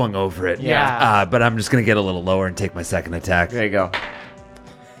 I just swung over it. Yeah. But I'm just going to get a little lower and take my second attack. There you go.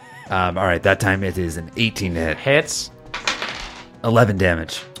 All right, that time it is an 18 to hit. hits. 11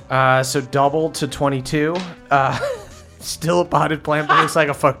 damage. So double to 22. Still a potted plant, but looks like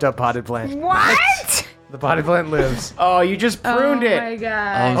a fucked up potted plant. What? The potted plant lives. Oh, you just pruned Oh it. my god.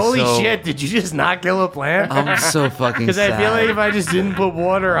 I'm Holy so- shit! Did you just not kill a plant? I'm so fucking Because sad. I feel like if I just didn't put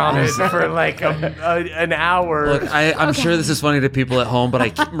water on it for like an hour, Look, I'm sure this is funny to people at home,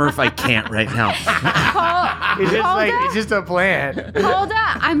 but Murph, I can't right now. it's just a plant. Calder,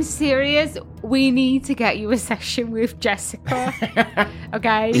 I'm serious. We need to get you a session with Jessica.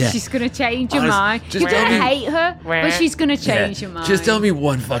 Okay? Yeah. She's going to change your Honest- mind. just You don't tell me- hate her, but she's going to change your mind. Just tell me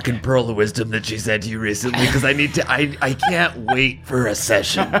one fucking pearl of wisdom that she said to you recently, because I need to. I can't wait for a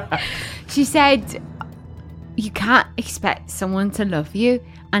session. She said, you can't expect someone to love you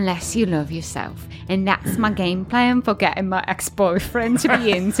unless you love yourself. And that's my game plan for getting my ex-boyfriend to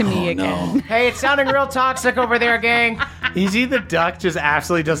be into me again. Hey, it's sounding real toxic over there, gang. You see the duck just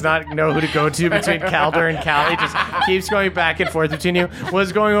absolutely does not know who to go to between Calder and Callie. Just keeps going back and forth between you.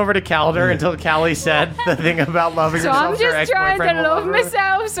 Was going over to Calder until Callie said the thing about loving So yourself. I'm your just trying ex-boyfriend to will love her.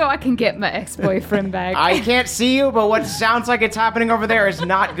 myself so I can get my ex-boyfriend back. I can't see you, but what sounds like it's happening over there is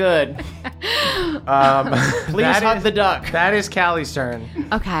not good. Please That hug is- the duck. That is Callie's turn.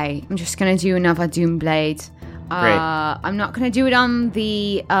 Okay, I'm just gonna do another Doom Blade. I'm not gonna do it on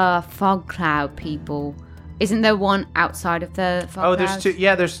the fog cloud people. Isn't there one outside of the fog Oh, cloud? there's two.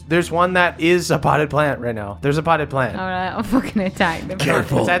 Yeah, there's one that is a potted plant right now. There's a potted plant. All right, I'm fucking attack them.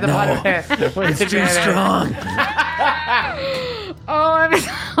 Careful. Inside the No. potted plant. It's too strong. Oh, I'm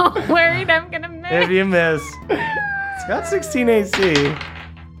so worried I'm gonna miss. If you miss, it's got 16 AC.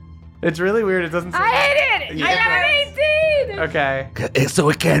 It's really weird. It doesn't. Say I hate it. You I hit have an 18. Okay. So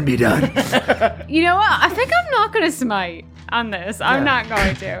it can be done. You know what? I think I'm not gonna smite on this. I'm not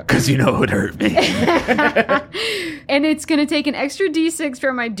going to. Because you know it would hurt me. And it's gonna take an extra d6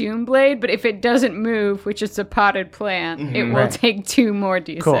 for my Doom Blade, but if it doesn't move, which is a potted plant, it will Right. take 2 more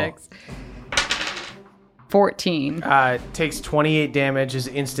d6. Cool. 14. Takes 28 damage, is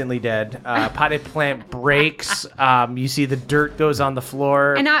instantly dead. Potted plant breaks. You see the dirt goes on the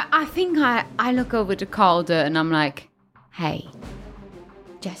floor. And I think I look over to Calder and I'm like, hey,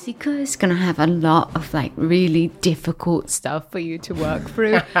 Jessica is going to have a lot of like really difficult stuff for you to work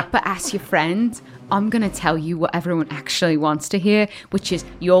through. But as your friend, I'm going to tell you what everyone actually wants to hear, which is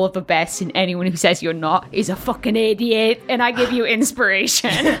you're the best and anyone who says you're not is a fucking idiot. And I give you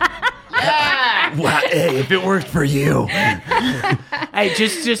inspiration. Wow, hey, if it worked for you. Hey,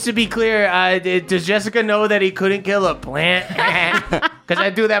 just to be clear, does Jessica know that he couldn't kill a plant? Because I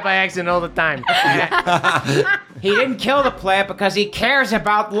do that by accident all the time. He didn't kill the plant because he cares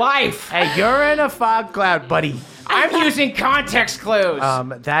about life. Hey, you're in a fog cloud, buddy. I'm using context clues.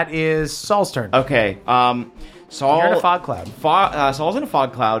 That is Saul's turn. Okay. Saul. You're in a fog cloud. Saul's in a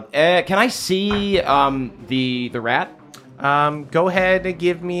fog cloud. Can I see the rat? Go ahead and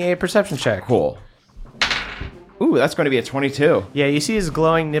give me a perception check. Cool. Ooh, that's going to be a 22. Yeah, you see his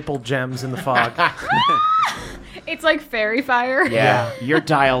glowing nipple gems in the fog. It's like fairy fire. Yeah, you're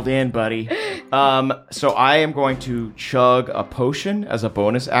dialed in, buddy. So I am going to chug a potion as a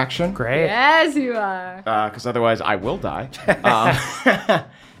bonus action. Great. Yes, you are. Because otherwise I will die.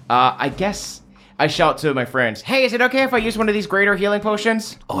 I guess I shout to my friends, hey, is it okay if I use one of these greater healing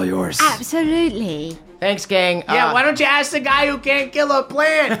potions? All yours. Absolutely. Thanks, gang. Yeah, why don't you ask the guy who can't kill a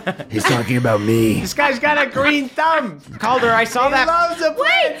plant? He's talking about me. This guy's got a green thumb. Calder, I saw that. Loves a Wait,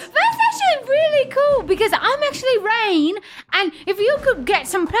 plant. that's actually really cool because I'm actually Rain, and if you could get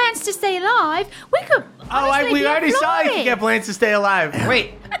some plants to stay alive, we could. We already saw you can get plants to stay alive.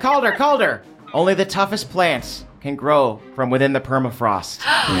 Wait, Calder. Only the toughest plants can grow from within the permafrost.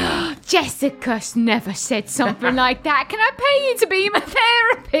 Jessica's never said something like that. Can I pay you to be my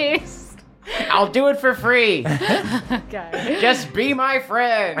therapist? I'll do it for free. Okay. Just be my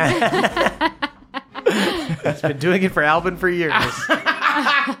friend. He's been doing it for Albin for years.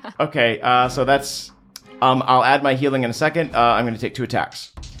 Okay, so that's... I'll add my healing in a second. I'm going to take 2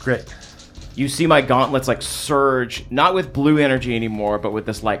 attacks. Great. You see my gauntlets like surge, not with blue energy anymore, but with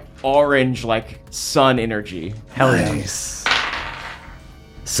this like orange, like sun energy. Hell yeah. Nice.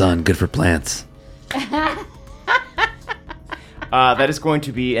 Sun, good for plants. That is going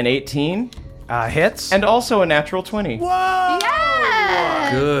to be an 18 Hits. and also a natural 20. Yeah.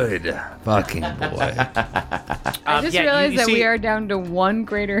 Good fucking boy. I just realized that we are down to 1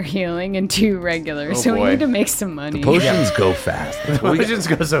 greater healing and 2 regular, so boy. we need to make some money. Potions go fast. Potions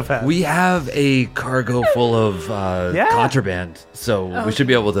go so fast. We have a cargo full of contraband, so we should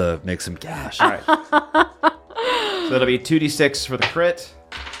be able to make some cash. All right. So that'll be 2d6 for the crit,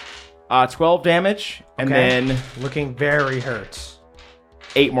 12 damage, and then looking very hurt.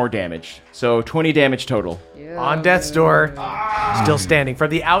 8 more damage. So 20 damage total. On death's door, still standing. From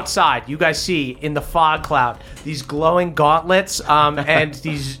the outside, you guys see in the fog cloud these glowing gauntlets and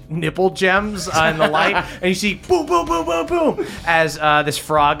these nipple gems in the light. And you see boom, boom, boom, boom, boom as this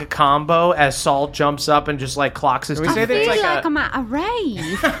frog combo as Saul jumps up and just like clocks his Can we say I that it's feel like like I'm at a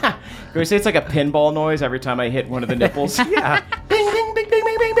rave. Can we say it's like a pinball noise every time I hit one of the nipples? Yeah. Bing, bing, bing, bing,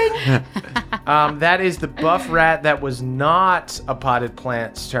 bing, bing, bing. That is the buff rat that was not a potted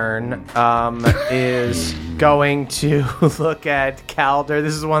plant's turn. Is going to look at Calder.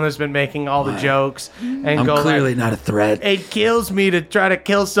 This is the one that's been making all the jokes and I'm go clearly like, not a threat. it kills me to try to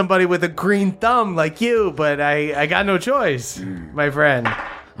kill somebody with a green thumb like you, but I got no choice, my friend.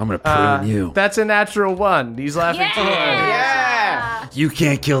 I'm gonna prune you. That's a natural 1. He's laughing too hard. Yeah! You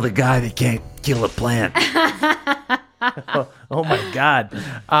can't kill the guy that can't kill a plant. Oh my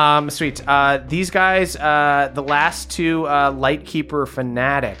god. Sweet. These guys, the last 2 Lightkeeper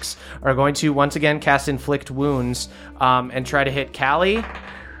fanatics, are going to once again cast Inflict Wounds and try to hit Callie.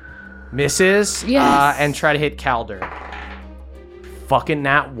 Misses. Yes. And try to hit Calder. Fucking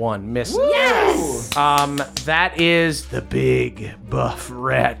nat 1. Misses. Yes. That is the big buff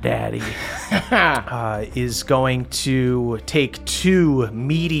rat daddy. Is going to take 2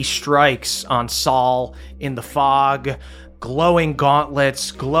 meaty strikes on Saul in the fog. Glowing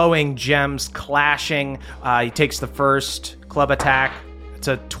gauntlets, glowing gems clashing. He takes the first club attack. It's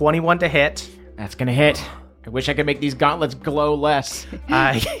a 21 to hit. That's gonna hit. I wish I could make these gauntlets glow less.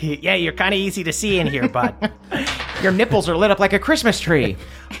 Yeah, you're kind of easy to see in here, bud. Your nipples are lit up like a Christmas tree.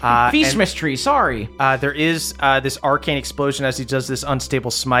 Feastmas tree, sorry. There is this arcane explosion as he does this unstable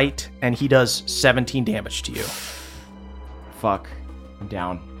smite, and he does 17 damage to you. Fuck. I'm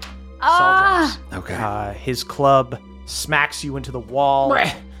down. Saul drops. Okay. His club smacks you into the wall.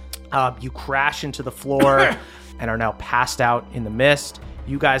 You crash into the floor and are now passed out in the mist.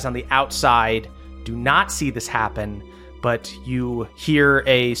 You guys on the outside do not see this happen, but you hear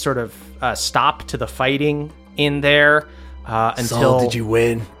a sort of stop to the fighting in there until... Saul, did you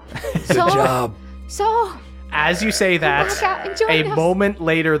win? Good job. So, As you say that, Back out and join a us. moment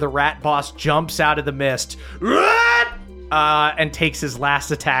later, the rat boss jumps out of the mist and takes his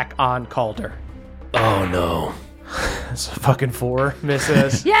last attack on Calder. Oh no. That's a fucking 4.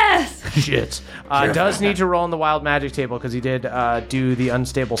 Misses. Yes! Shit. Does need to roll on the wild magic table because he did do the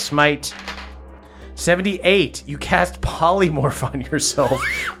unstable smite. 78. You cast polymorph on yourself.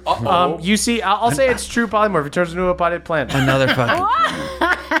 You see, I'll say it's true polymorph. It turns into a potted plant. Another fucking.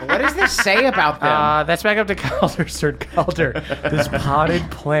 What does this say about them? That's back up to Calder's turn. Calder, this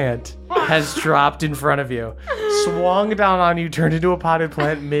potted plant has dropped in front of you, swung down on you, turned into a potted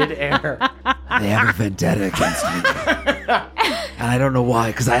plant mid-air. They have a vendetta against me. And I don't know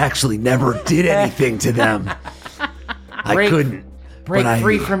why, because I actually never did anything to them. I couldn't. Break but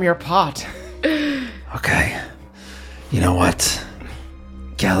free from your pot. Okay. You know what?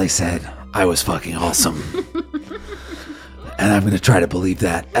 Callie said I was fucking awesome. And I'm going to try to believe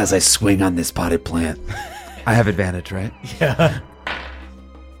that as I swing on this potted plant. I have advantage, right? Yeah.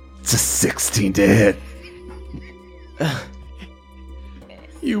 It's a 16 to hit.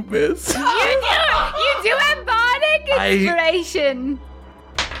 You miss. You do embodic inspiration.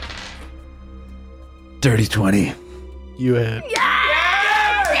 Dirty 20. You hit.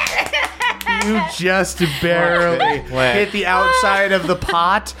 You just barely hit the outside of the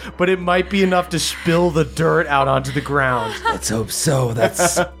pot, but it might be enough to spill the dirt out onto the ground. Let's hope so.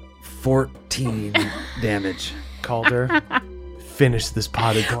 That's 14 damage. Calder, finish this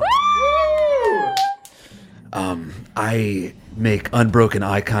pot of corn. I make unbroken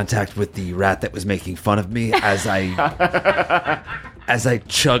eye contact with the rat that was making fun of me as I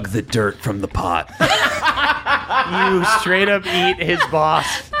chug the dirt from the pot. You straight up eat his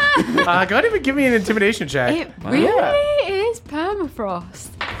boss. Go ahead and give me an intimidation check. It really is permafrost.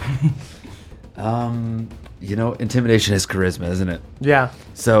 Intimidation is charisma, isn't it? Yeah.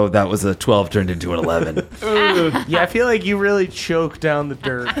 So that was a 12 turned into an 11. Yeah, I feel like you really choked down the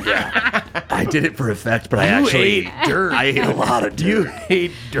dirt. I did it for effect, but I You actually ate dirt. I ate a lot of dirt. You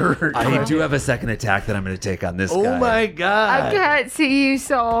ate dirt. I do have a second attack that I'm going to take on this guy. Oh my I god. can't see you,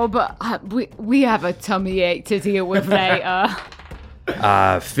 Saul, but we have a tummy ache to deal with later.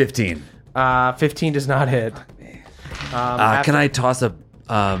 15. 15 does not hit. Can I toss a...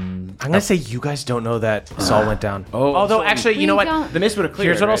 I'm going to say you guys don't know that Saul went down. Although, so actually, you know what? The mist would have cleared.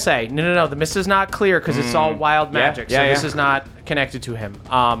 Here's what I'll right? say. No. The mist is not clear because it's all wild magic. Yeah, so yeah. this is not connected to him.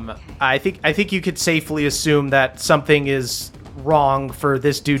 I think you could safely assume that something is wrong for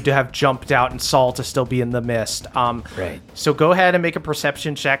this dude to have jumped out and Saul to still be in the mist. Right. So go ahead and make a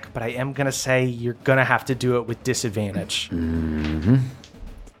perception check, but I am going to say you're going to have to do it with disadvantage. Mm-hmm.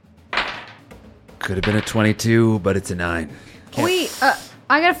 Could have been a 22, but it's a 9.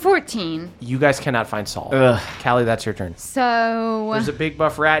 I got a 14. You guys cannot find Saul. Callie, that's your turn. So There's a big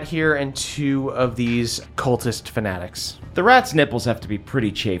buff rat here and 2 of these cultist fanatics. The rat's nipples have to be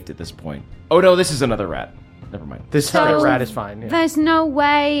pretty chafed at this point. Oh no, this is another rat. Never mind. This other rat is fine. Yeah. there's no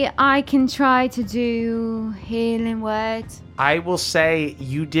way I can try to do healing words. I will say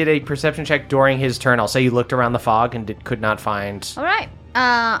you did a perception check during his turn. I'll say you looked around the fog and could not find. All right.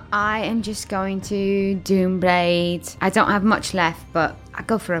 I am just going to Doomblade. I don't have much left, but I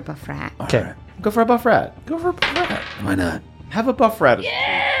go for a buff rat. Okay. Go for a buff rat. Go for a buff rat. Why not? Have a buff rat.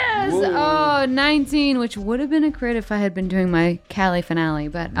 Yes! Oh, 19, which would have been a crit if I had been doing my Cali finale,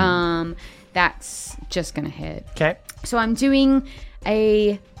 but that's just gonna hit. Okay. So I'm doing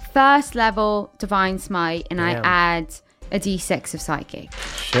a first level Divine Smite, and Damn. I add a d6 of Psychic.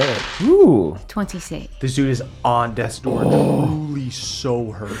 Shit. Ooh. 26. This dude is on death's door. Truly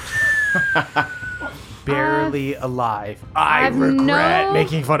so hurt. Barely alive. I I've regret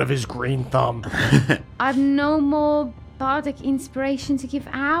making fun of his green thumb. I've no more bardic inspiration to give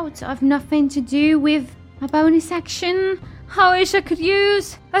out. I've nothing to do with my bonus action. I wish I could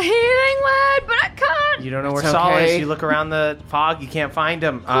use a healing word, but I can't. You don't know where It's Saul okay. is. You look around the fog. You can't find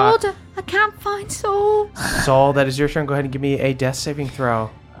him. Hold on. I can't find Saul. Saul, that is your turn. Go ahead and give me a death saving throw.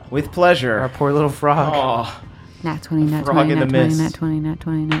 With pleasure. Our poor little frog. Oh, Nat 20, nat Frog 20, in the nat 20, mist. nat 20, nat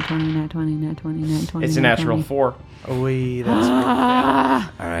 20, nat 20, nat 20, nat 20, nat 20. it's a natural 4. Oh, wait, that's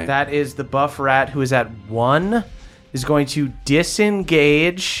All right. That is the buff rat who is at 1 is going to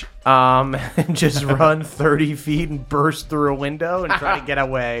disengage and just run 30 feet and burst through a window and try to get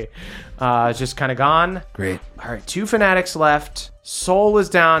away. It's just kind of gone. Great. All right, 2 fanatics left. Soul is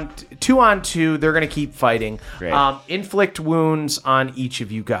down 2 on 2. They're going to keep fighting. Great. Inflict wounds on each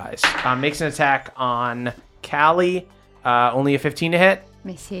of you guys. Makes an attack on Callie. Only a 15 to hit.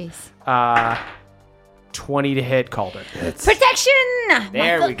 Misses. 20 to hit Calder. Protection!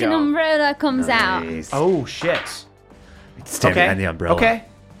 There My we fucking go. umbrella comes out. Nice. Oh, shit. Stand behind the umbrella. Okay.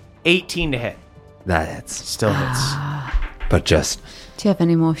 18 to hit. That hits. Still hits. But just, Do you have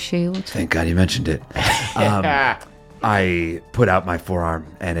any more shield? thank God you mentioned it. I put out my forearm,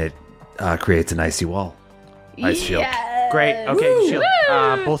 and it creates an icy wall. Ice shield. Great. Okay, shield.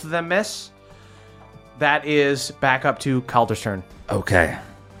 Both of them miss. That is back up to Calder's turn. Okay.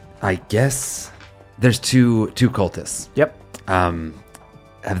 I guess there's two cultists. Yep.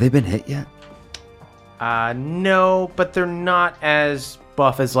 Have they been hit yet? No, but they're not as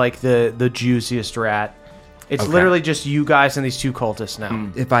buff as like the juiciest rat. It's Okay. literally just you guys and these 2 cultists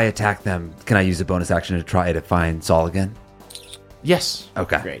now. If I attack them, can I use a bonus action to try to find Saul again? Yes.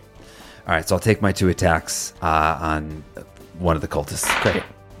 Okay. Great. All right, so I'll take my 2 attacks on one of the cultists. Great.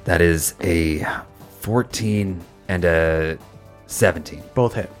 That is a 14 and a 17.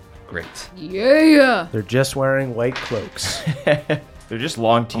 Both hit. Great. Yeah. They're just wearing white cloaks. They're just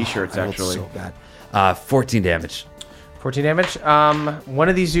long t-shirts, I rolled actually. so bad. 14 damage. 14 damage. One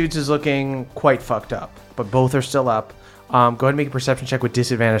of these dudes is looking quite fucked up, but both are still up. Go ahead and make a perception check with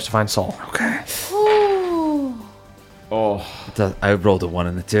disadvantage to find Soul. Okay. Oh. I rolled a 1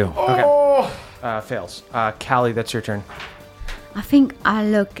 and a 2. Okay. Fails. Callie, that's your turn. I think I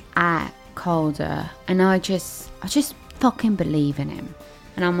look at Calder and I just fucking believe in him.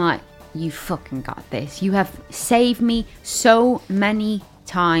 And I'm like, you fucking got this. You have saved me so many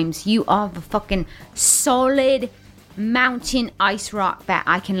times. You are the fucking solid mountain ice rock that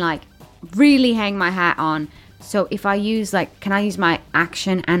I can like really hang my hat on. So if I use can I use my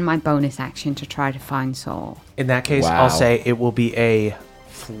action and my bonus action to try to find Soul? In that case, Wow. I'll say it will be a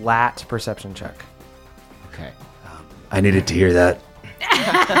flat perception check. Okay. I needed to hear that.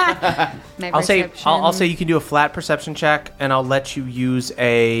 I'll say you can do a flat perception check, and I'll let you use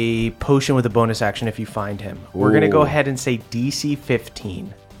a potion with a bonus action if you find him. We're gonna go ahead and say DC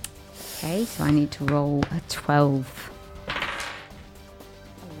 15. Okay, so I need to roll a 12.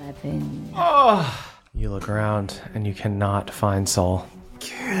 11. You look around and you cannot find Soul.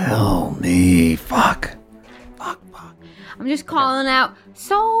 Kill me. Fuck. I'm just calling out,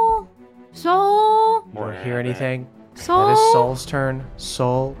 Soul! Soul! You don't hear anything? Soul! That is Soul's turn.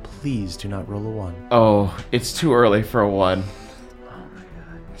 Soul, please do not roll a 1. Oh, it's too early for a 1.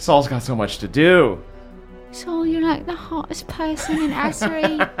 Saul's got so much to do. Soul, you're like the hottest person in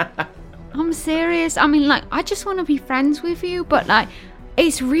Esri. I'm serious. I mean, I just want to be friends with you, but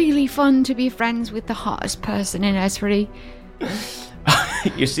it's really fun to be friends with the hottest person in Esri.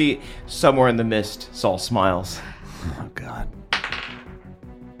 You see, somewhere in the mist, Saul smiles. Oh, God.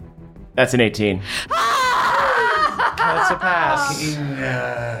 That's an 18. That's a pass.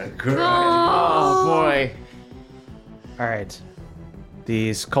 Oh, boy. All right.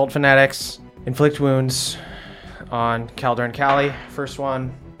 These cult fanatics inflict wounds on Calder and Callie. First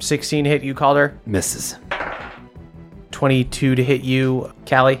one, 16 to hit you, Calder. Misses. 22 to hit you,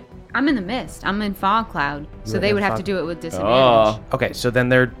 Callie. I'm in the mist. I'm in fog cloud. So You're they in would have fog- to do it with disadvantage. Okay, so then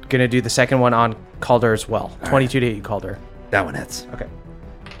they're going to do the second one on Calder as well. 22 to hit you, Calder. That one hits. Okay.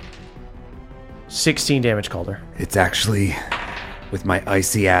 16 damage, Calder. It's actually with my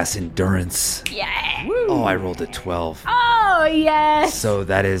icy ass endurance. Yeah. Oh, I rolled a 12. Oh, yes. So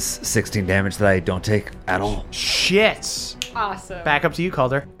that is 16 damage that I don't take at all. Shit. Awesome. Back up to you,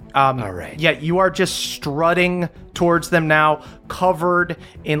 Calder. All right. Yeah, you are just strutting towards them now, covered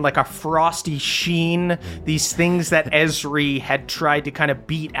in a frosty sheen. These things that Esri had tried to kind of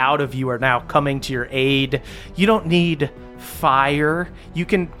beat out of you are now coming to your aid. You don't need fire. You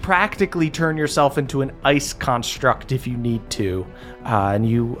can practically turn yourself into an ice construct if you need to. And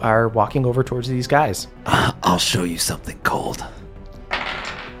you are walking over towards these guys. I'll show you something cold.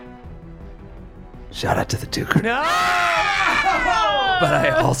 Shout out to the Duker. No! But I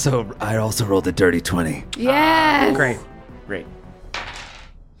also rolled a dirty 20. Yes. Great.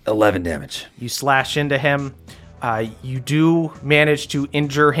 11 damage. You slash into him. You do manage to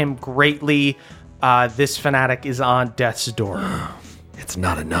injure him greatly. This fanatic is on death's door. It's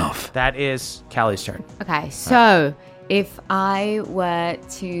not enough. That is Callie's turn. Okay, so if I were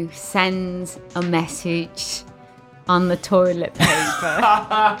to send a message on the toilet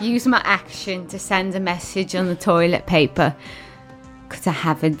paper, use my action to send a message on the toilet paper, could I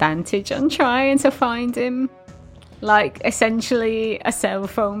have advantage on trying to find him? Essentially a cell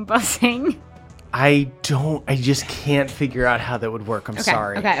phone buzzing. I just can't figure out how that would work. I'm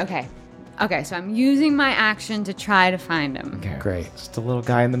sorry. Okay, so I'm using my action to try to find him. Okay. Great. Just a little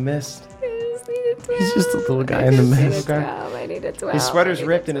guy in the mist. He's just a little guy in the mist. I need a 12. His sweater's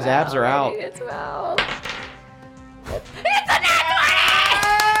ripped and his abs are out. I need a 12.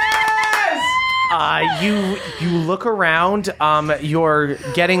 You look around. You're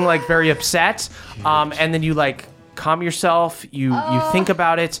getting very upset. And then you calm yourself. You think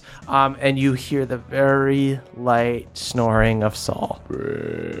about it. And you hear the very light snoring of Saul.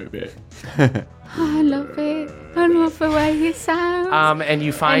 I love it. I love the way he sounds. And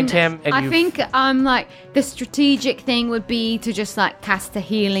you find him. And I think the strategic thing would be to just cast a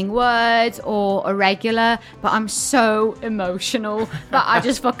healing word or a regular, but I'm so emotional that I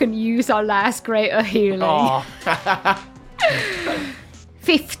just fucking use our last greater healing. Aw.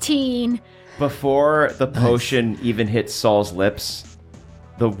 15. Before the potion even hits Saul's lips,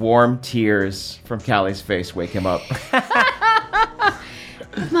 the warm tears from Callie's face wake him up.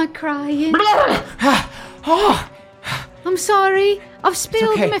 Am I crying? I'm sorry. I've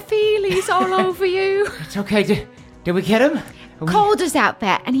spilled okay. my feelies all over you. It's okay. Did we get him? Calder's out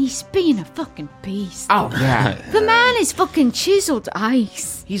there and he's being a fucking beast. Oh, yeah. The man is fucking chiseled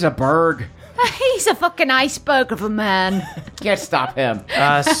ice. He's a berg. He's a fucking iceberg of a man. Can't stop him.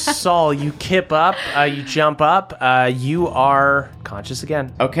 Saul, you kip up, you jump up, you are conscious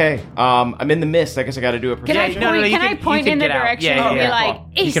again. Okay. I'm in the mist. I guess I got to do a Can I perception. point, you can in the get out. direction Yeah, and yeah, be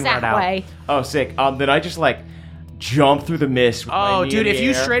like, You it's can run that out. way? Oh, sick. Then I just like jump through the mist. With my Oh, knee dude! in If the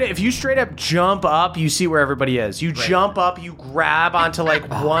air. you straight up jump up, you see where everybody is. You jump up, you grab onto like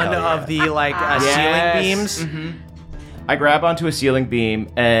one of the like ceiling beams. Mm-hmm. I grab onto a ceiling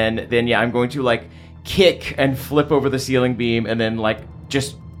beam, and then I'm going to like kick and flip over the ceiling beam, and then like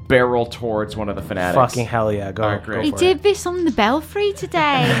just barrel towards one of the fanatics. Fucking hell yeah! Go, Alright, great. go He for did this on the belfry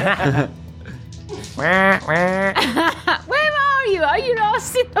today. Where are you? Are you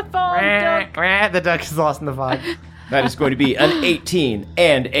lost in the fog, duck? The duck is lost in the fog. That is going to be an 18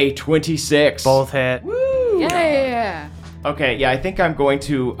 and a 26. Both hit. Yeah. Okay, yeah, I think I'm going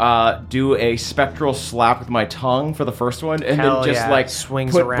to do a spectral slap with my tongue for the first one, and Hell then just yeah, like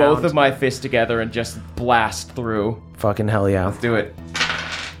swings put around. both of my fists together and just blast through. Fucking hell yeah! Let's do it.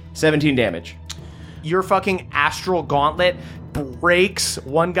 17 damage. Your fucking astral gauntlet breaks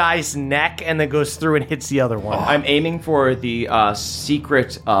one guy's neck and then goes through and hits the other one. I'm aiming for the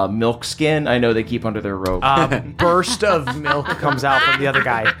secret milk skin I know they keep under their robe. Burst of milk comes out from the other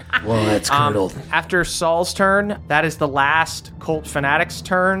guy. Well, that's curdled. After Saul's turn, that is the last cult fanatic's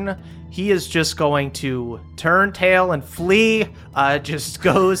turn. He is just going to turn tail and flee. Just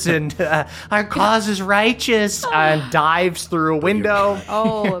goes and our cause is righteous and dives through a window.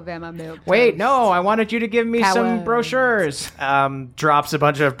 Oh, them a milk. Wait, no, I wanted you to give me some Coward. brochures. Drops a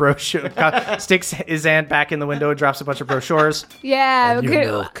bunch of brochures. Sticks his hand back in the window and drops a bunch of brochures. Yeah. Your okay.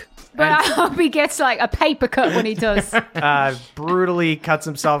 milk. But I hope he gets like a paper cut when he does. Brutally cuts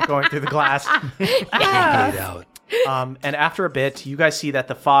himself going through the glass. Get out. And after a bit, you guys see that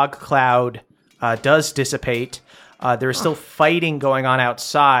the fog cloud does dissipate. There is still fighting going on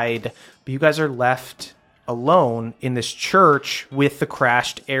outside, but you guys are left alone in this church with the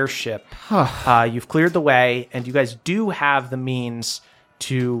crashed airship. You've cleared the way, and you guys do have the means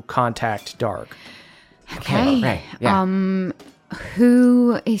to contact Dark. Okay. Right, yeah.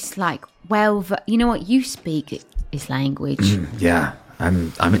 Who is like, well, you know what? You speak his language. Yeah,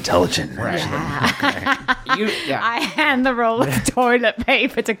 I'm intelligent. I hand the roll of toilet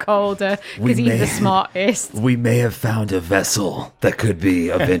paper to Calder because he's the smartest. We may have found a vessel that could be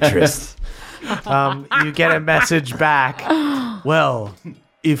of interest. You get a message back. Well,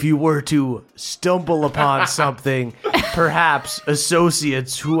 if you were to stumble upon something, perhaps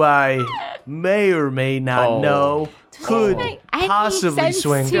associates who I may or may not know could Any possibly sense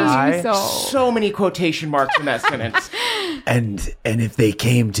swing to you, by. Saul? So many quotation marks in that sentence. And if they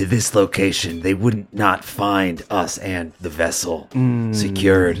came to this location, they wouldn't not find us and the vessel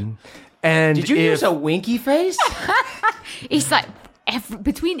secured. And Did you use a winky face? It's like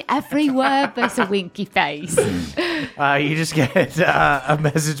between every word, there's a winky face. you just get a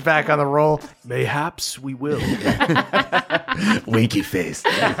message back on the roll. Mayhaps we will. Winky face.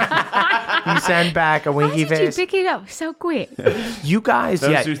 You send back a winky How did you face. pick it up so quick? You guys,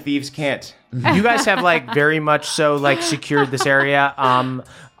 Those who thieves can't. you guys have like very much so like secured this area.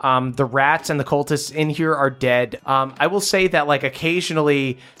 The rats and the cultists in here are dead. I will say that like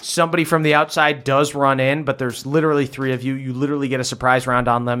occasionally somebody from the outside does run in, but there's literally 3 of you. You literally get a surprise round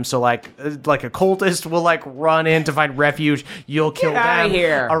on them. So like a cultist will like run in to find refuge. You'll kill them. outta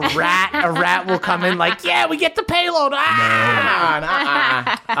here. A rat will come in like, yeah, we get the payload.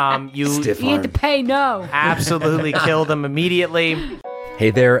 You Stiff You had to arm. pay no. absolutely kill them immediately. Hey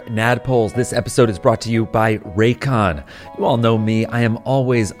there, Nadpoles. This episode is brought to you by Raycon. You all know me. I am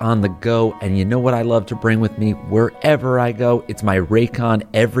always on the go, and you know what I love to bring with me wherever I go? It's my Raycon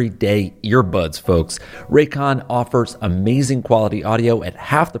everyday earbuds, folks. Raycon offers amazing quality audio at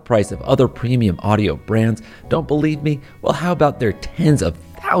half the price of other premium audio brands. Don't believe me? Well, how about their tens of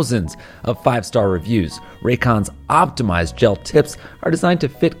thousands of 5-star reviews? Raycon's optimized gel tips are designed to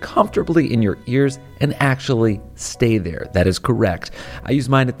fit comfortably in your ears and actually stay there. That is correct. I use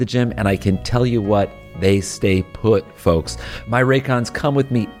mine at the gym, and I can tell you what, they stay put, folks. My Raycons come with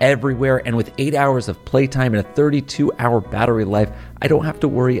me everywhere, and with 8 hours of playtime and a 32-hour battery life, I don't have to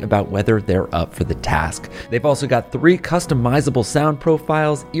worry about whether they're up for the task. They've also got 3 customizable sound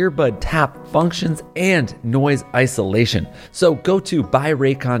profiles, earbud tap functions, and noise isolation. So go to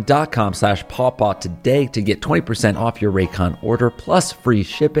buyraycon.com/pawpaw today to get 20% off your Raycon order plus free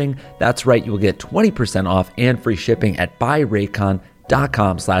shipping. That's right, you will get 20% off and free shipping at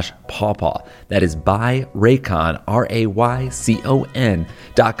buyraycon.com/pawpaw. That is buyraycon,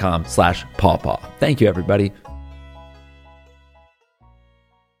 RAYCON.com/pawpaw. Thank you, everybody.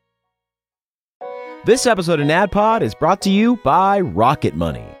 This episode of NADPOD is brought to you by Rocket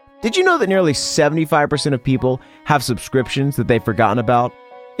Money. Did you know that nearly 75% of people have subscriptions that they've forgotten about?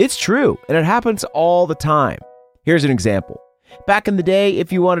 It's true, and it happens all the time. Here's an example. Back in the day,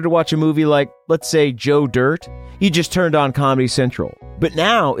 if you wanted to watch a movie like, let's say, Joe Dirt, you just turned on Comedy Central. But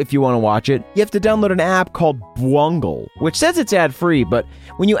now, if you want to watch it, you have to download an app called Bwungle, which says it's ad-free, but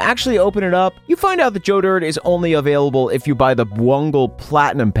when you actually open it up, you find out that Joe Dirt is only available if you buy the Bwungle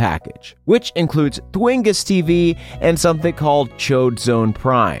Platinum package, which includes Twingus TV and something called Chode Zone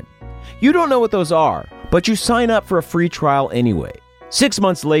Prime. You don't know what those are, but you sign up for a free trial anyway. 6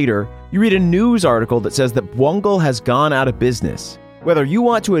 months later, you read a news article that says that Bwungle has gone out of business. Whether you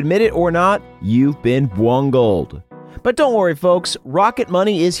want to admit it or not, you've been Bwungled. But don't worry, folks, Rocket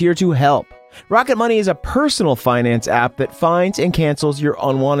Money is here to help. Rocket Money is a personal finance app that finds and cancels your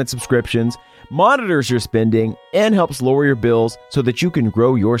unwanted subscriptions, monitors your spending, and helps lower your bills so that you can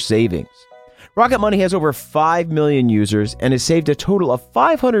grow your savings. Rocket Money has over 5 million users and has saved a total of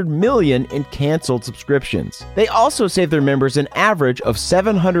 $500 million in canceled subscriptions. They also save their members an average of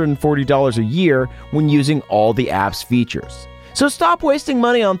 $740 a year when using all the app's features. So stop wasting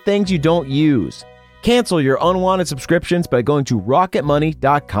money on things you don't use. Cancel your unwanted subscriptions by going to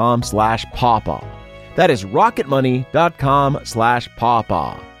rocketmoney.com/pawpaw. That is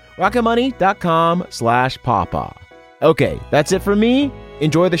rocketmoney.com/pawpaw. rocketmoney.com/pawpaw. Okay, that's it for me.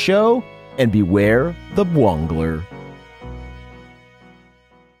 Enjoy the show. And beware the Bwungler.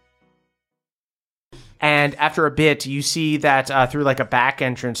 And after a bit, you see that through like a back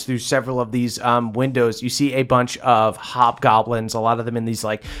entrance, through several of these windows, you see a bunch of hobgoblins, a lot of them in these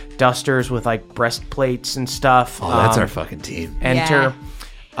like dusters with like breastplates and stuff. Oh, that's our fucking team. Enter.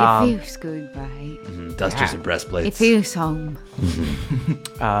 Yeah. It feels good, right? Dusters and breastplates. It feels home.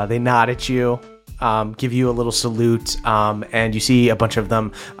 They nod at you. Give you a little salute, and you see a bunch of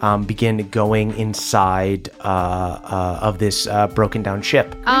them begin going inside of this broken down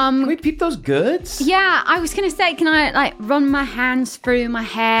ship. Can we peep those goods? Yeah, I was gonna say, can I like run my hands through my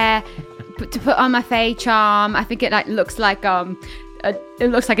hair to put on my face charm? I think it like looks like a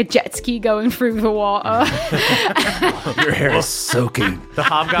jet ski going through the water. Your hair is soaking. The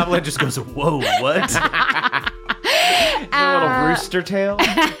hobgoblin just goes, "Whoa, what?" A little rooster tail.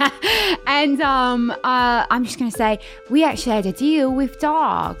 And I'm just gonna say we actually had a deal with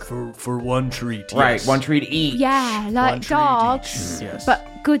dogs. For one treat, Right, yes. one treat each. Yeah, like dogs, Yes. but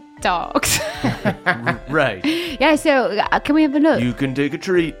good dogs. Right. Yeah, so can we have a look? You can take a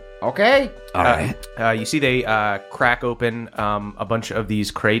treat. Okay. All right. You see they crack open a bunch of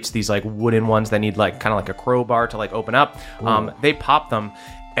these crates, these like wooden ones that need like kind of like a crowbar to like open up. They pop them.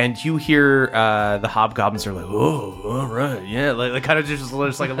 And you hear the hobgoblins are like, "Oh, all right, yeah," like kind of just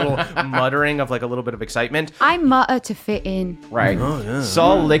like a little muttering of like a little bit of excitement. I mutter to fit in. Right. Oh, yeah.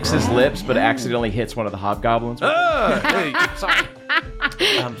 Saul licks his lips, but accidentally hits one of the hobgoblins. Hey, sorry.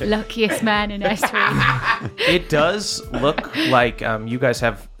 Luckiest man in S3. It does look like you guys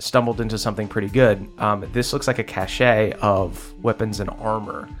have stumbled into something pretty good. This looks like a cache of weapons and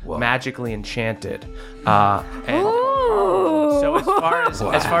armor, magically enchanted. So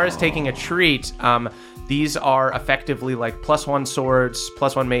as far as taking a treat, these are effectively like +1 swords,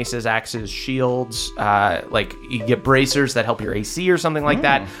 +1 maces, axes, shields. Like you get bracers that help your AC or something like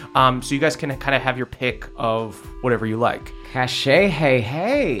that. So you guys can kind of have your pick of whatever you like. Cache,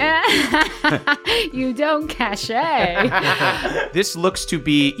 hey. You don't cache. This looks to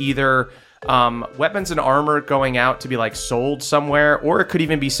be either weapons and armor going out to be like sold somewhere, or it could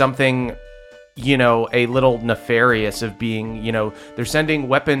even be something, you know, a little nefarious of being, you know, they're sending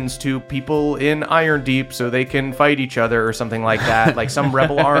weapons to people in Iron Deep so they can fight each other or something like that, like some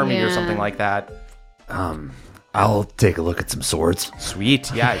rebel army or something like that. I'll take a look at some swords.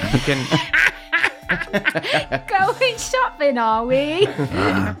 Sweet, yeah, you can. Going shopping, are we?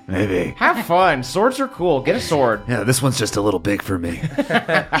 Maybe. Have fun. Swords are cool. Get a sword. Yeah, this one's just a little big for me.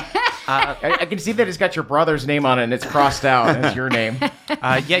 I can see that it's got your brother's name on it and it's crossed out as your name.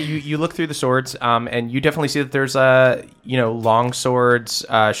 Yeah, you look through the swords, and you definitely see that there's you know, long swords,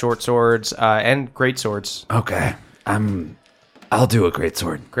 short swords, and great swords. Okay. I'll do a great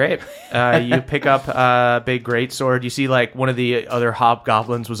sword. Great. You pick up a big great sword. You see like one of the other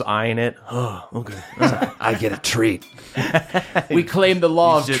hobgoblins was eyeing it. Oh, okay. I get a treat. We claim the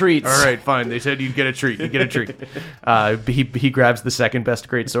law of treats. All right, fine. They said you'd get a treat. You get a treat. He grabs the second best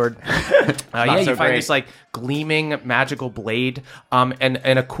great sword. Yeah, you find this like gleaming magical blade. And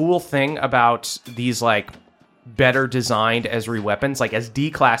a cool thing about these like better designed Esri weapons, like as D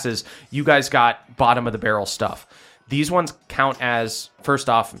classes, you guys got bottom of the barrel stuff. These ones count as, first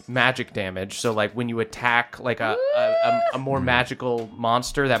off, magic damage. So like when you attack like a more magical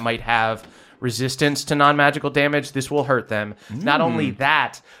monster that might have resistance to non-magical damage, this will hurt them. Not only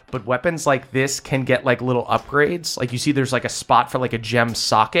that, but weapons like this can get like little upgrades. Like you see there's like a spot for like a gem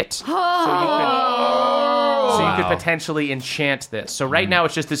socket. So you could potentially enchant this. So right now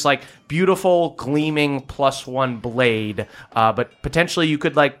it's just this like beautiful gleaming +1 blade, but potentially you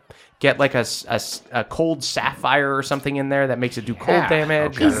could like get like a cold sapphire or something in there that makes it do cold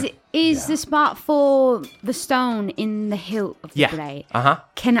damage. Is the spot for the stone in the hilt of the blade?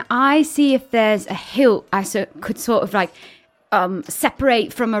 Can I see if there's a hilt I could sort of like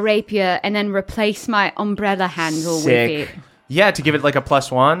separate from a rapier and then replace my umbrella handle with it? Yeah, to give it like a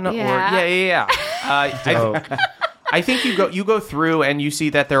 +1. Yeah. I think you go through and you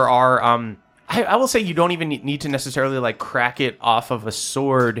see that there are. I will say you don't even need to necessarily like crack it off of a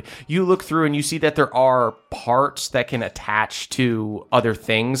sword. You look through and you see that there are parts that can attach to other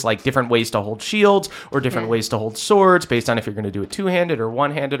things, like different ways to hold shields or different ways to hold swords based on if you're going to do it two-handed or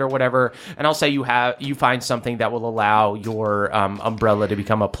one-handed or whatever. And I'll say you find something that will allow your umbrella to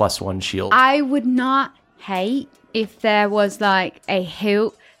become a +1 shield. I would not hate if there was like a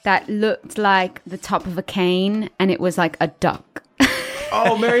hilt that looked like the top of a cane and it was like a duck.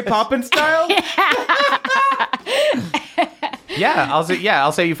 Oh, Mary Poppins style? I'll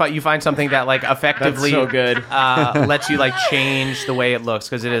say you find something that like effectively so good. lets you like change the way it looks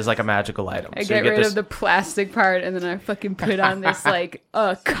because it is like a magical item. I get rid of the plastic part and then I fucking put on this like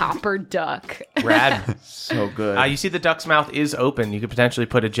copper duck. Rad. So good. You see the duck's mouth is open. You could potentially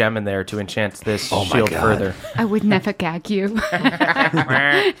put a gem in there to enchant this shield further. I would never gag you.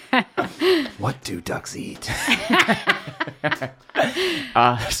 What do ducks eat?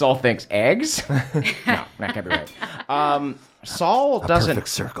 Saul thinks eggs? No, that can't be right. Saul doesn't Perfect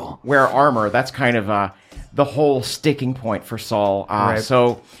circle. wear armor. That's kind of the whole sticking point for Saul.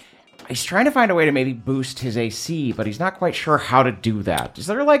 So he's trying to find a way to maybe boost his AC, but he's not quite sure how to do that. Is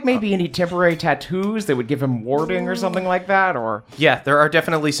there like maybe any temporary tattoos that would give him warding or something like that? Or Yeah, there are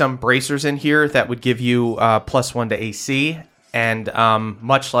definitely some bracers in here that would give you +1 to AC. And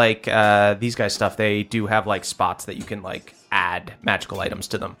much like these guys' stuff, they do have like spots that you can like add magical items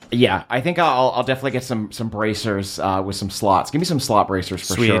to them. yeah, I think I'll definitely get some bracers with some slots. Give me some slot bracers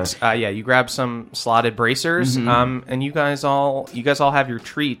for sure. Sweet. You grab some slotted bracers, and you guys all have your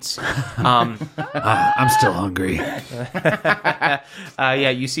treats. I'm still hungry.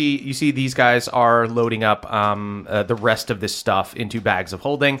 You see these guys are loading up the rest of this stuff into bags of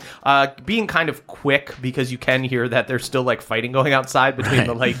holding, being kind of quick because you can hear that there's still like fighting going outside between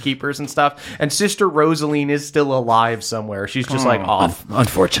the light keepers and stuff. And Sister Rosaline is still alive somewhere. She's just like off.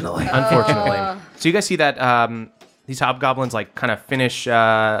 Unfortunately. So you guys see that these hobgoblins like kind of finish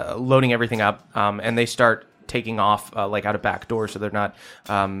loading everything up, and they start taking off like out a back door so they're not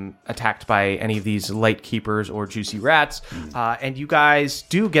attacked by any of these light keepers or juicy rats. And you guys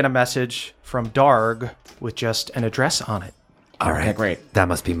do get a message from Darg with just an address on it. All right. Okay, great. That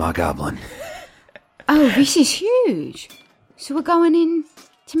must be my goblin. Oh, this is huge. So we're going in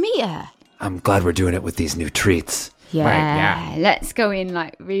to meet her. I'm glad we're doing it with these new treats. Yeah, let's go in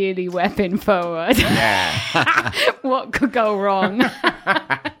like really weapon forward. Yeah. What could go wrong?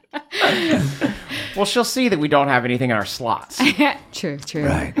 Well, she'll see that we don't have anything in our slots. True.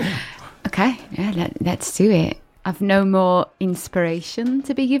 Right. Okay, yeah, let's do it. I've no more inspiration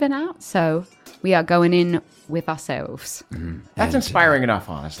to be given out, so we are going in with ourselves. That's inspiring enough,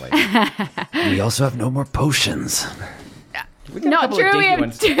 honestly. We also have no more potions. Not true, we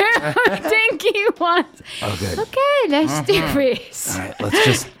have 2 dinky ones. Oh, good. Okay, let's do this. All right, let's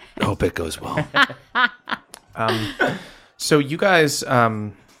just hope it goes well. So you guys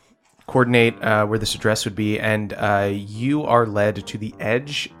coordinate where this address would be, and you are led to the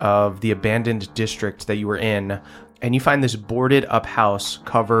edge of the abandoned district that you were in, and you find this boarded up house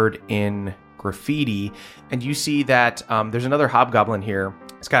covered in graffiti, and you see that there's another hobgoblin here.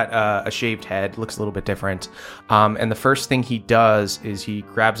 It's got a shaved head, looks a little bit different, and the first thing he does is he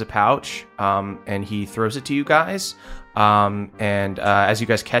grabs a pouch and he throws it to you guys, and as you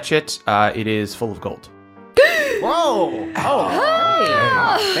guys catch it, it is full of gold. Whoa!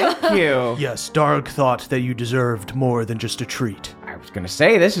 Oh, thank you. Yes, Darg thought that you deserved more than just a treat. I was gonna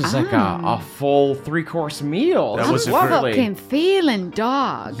say this is like a full 3-course meal. That was lovely. Fucking feeling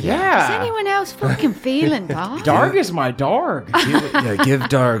dog. Yeah. Is anyone else fucking feeling dog? Darg is my Darg. Give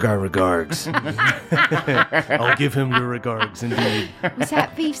Darg our regards. I'll give him your regards, indeed. Was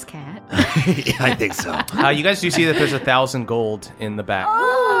that Thief's cat? Yeah, I think so. You guys do see that there's 1,000 gold in the back.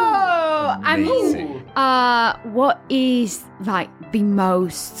 Oh, I mean, what is like the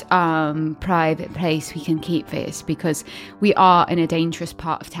most private place we can keep this, because we are in a dangerous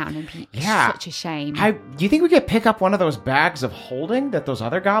part of town and it's such a shame. Do you think we could pick up one of those bags of holding that those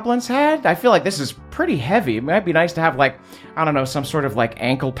other goblins had? I feel like this is pretty heavy. It might be nice to have, like, I don't know, some sort of like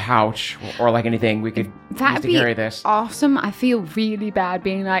ankle pouch or like anything we could use to carry this. Awesome. I feel really bad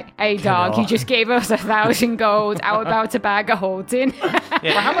being like, hey dog, you just gave us 1,000 gold. How about a bag of holding?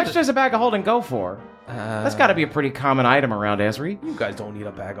 Well, how much does a bag of holding go for? That's got to be a pretty common item around Esri. You guys don't need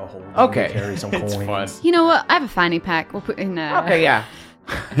a bag of holding. Okay. Carry some coins. Fun. You know what? I have a fanny pack. We'll put in there. Okay, yeah.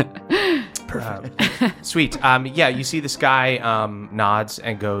 Perfect. Sweet. You see this guy nods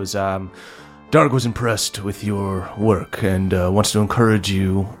and goes, Darg was impressed with your work and wants to encourage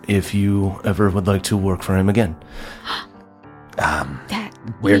you if you ever would like to work for him again.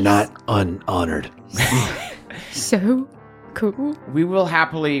 We're not unhonored. So cool. We will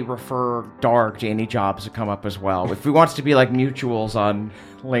happily refer Darg to any jobs that come up as well. If he wants to be like mutuals on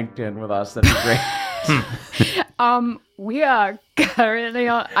LinkedIn with us, that'd be great. We are currently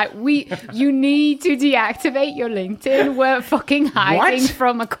on. You need to deactivate your LinkedIn. We're fucking hiding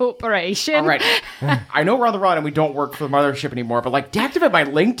from a corporation. All right. I know we're on the run and we don't work for the Mothership anymore, but like, deactivate my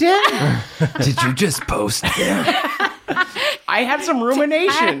LinkedIn? Did you just post there? I had some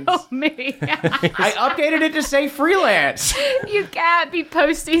ruminations. Help me. I updated it to say freelance. You can't be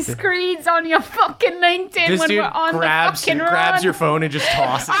posting screens on your fucking LinkedIn This when dude we're on grabs the fucking grabs run. your phone and just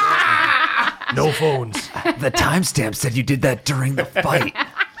tosses it. No phones. The timestamp said you did that during the fight.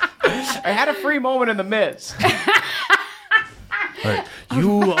 I had a free moment in the midst. Right.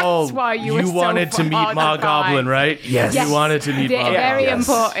 You all why you were so wanted to meet Ma occupied. Goblin, right? Yes. You wanted to meet Ma Goblin. Very Yes.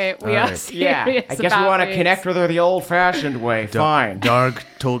 important. We All are right. serious Yeah, I guess we want to connect with her the old-fashioned way. Fine. Darg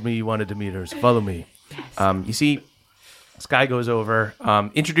told me you wanted to meet her, so follow me. You see, this guy goes over,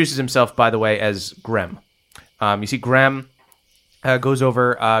 introduces himself, by the way, as Grem. You see Grem goes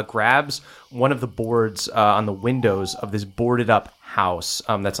over, grabs one of the boards on the windows of this boarded up house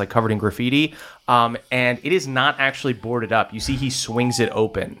that's like covered in graffiti, and it is not actually boarded up. You see he swings it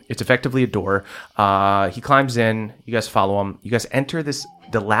open. It's effectively a door. He climbs in. You guys follow him. You guys enter this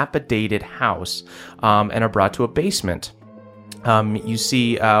dilapidated house and are brought to a basement. You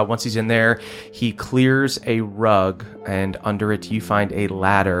see once he's in there, he clears a rug, and under it you find a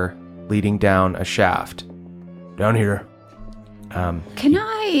ladder leading down a shaft. Down here. Can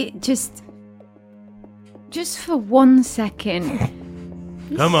I just for 1 second?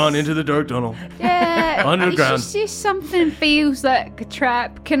 Come on into the dark tunnel. Yeah, Underground. It's just something feels like a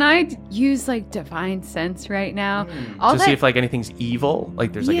trap. Can I use like divine sense right now? To see if like anything's evil,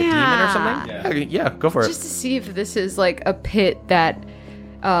 like there's like a demon or something. Yeah, go for it. Just to see if this is like a pit that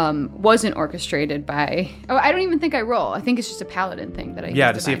wasn't orchestrated by. Oh, I don't even think I roll. I think it's just a paladin thing that I. Yeah,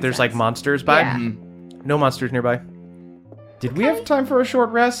 use to see if divine there's like sense. monsters by. Yeah. No monsters nearby. Did we have time for a short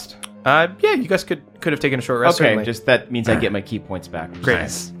rest? Yeah, you guys could have taken a short rest. Okay, certainly. just that means I get my key points back. Great.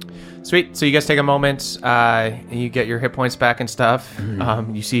 Nice. Sweet. So you guys take a moment, and you get your hit points back and stuff.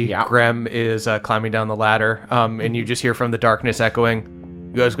 You see Grem is climbing down the ladder, and you just hear from the darkness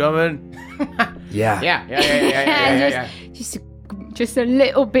echoing, "You guys coming?" Yeah. Just a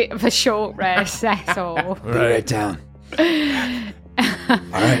little bit of a short rest. That's all. Be right down. All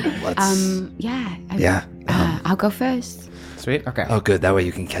right, let's. Yeah. I'll go first. Sweet. Okay. Oh, good. That way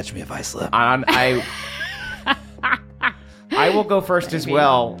you can catch me if I slip. I will go first as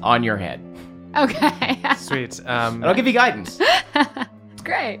well on your head. Okay. Sweet. And I'll give you guidance.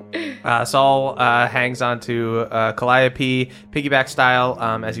 Great. Saul hangs onto Calliope, piggyback style,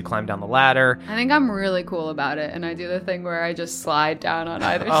 as you climb down the ladder. I think I'm really cool about it, and I do the thing where I just slide down on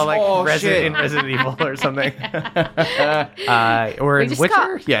either Oh, like shit. in Resident Evil or something. Or in just Witcher?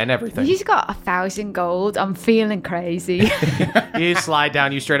 got- Yeah, and everything. He's got 1,000 gold. I'm feeling crazy. You slide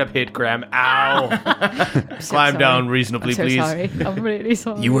down, you straight up hit Graham. Ow. Climb down reasonably, I'm so please. sorry. I'm really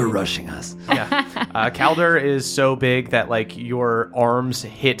sorry. You were rushing us. Yeah. Calder is so big that like your arms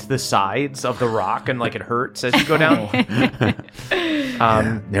hit the sides of the rock and like it hurts as you go down.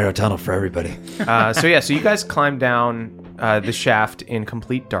 Narrow tunnel for everybody. So you guys climb down the shaft in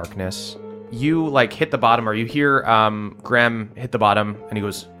complete darkness. You like hit the bottom, or you hear Graham hit the bottom, and he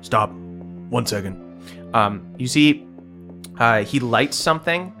goes, "Stop, 1 second." You see, he lights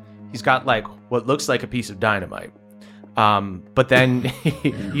something. He's got like what looks like a piece of dynamite, but then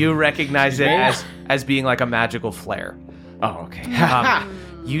you recognize it as being like a magical flare. Oh, okay.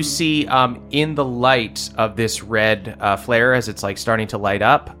 You see in the light of this red flare, as it's like starting to light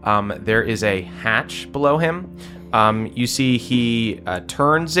up, there is a hatch below him. You see he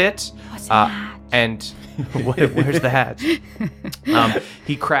turns it, and Where's the hatch?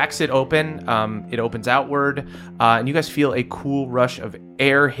 He cracks it open. It opens outward, and you guys feel a cool rush of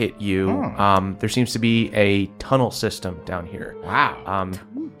air hit you. There seems to be a tunnel system down here. Wow.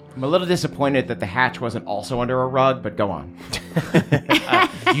 I'm a little disappointed that the hatch wasn't also under a rug, but go on.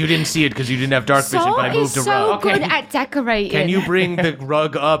 You didn't see it because you didn't have dark vision, but I moved a so rug. good at decorating. Can you bring the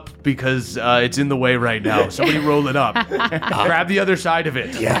rug up because it's in the way right now? Somebody roll it up. Grab the other side of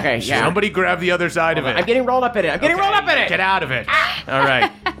it. Yeah. Okay, yeah. Somebody grab the other side of it. I'm getting rolled up in it. Get out of it. All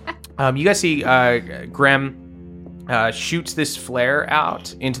right. You guys see Grem shoots this flare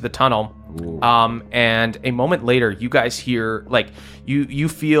out into the tunnel. And a moment later, you guys hear, like, you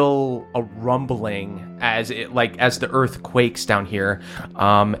feel a rumbling as the earth quakes down here.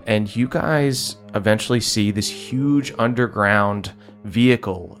 And you guys eventually see this huge underground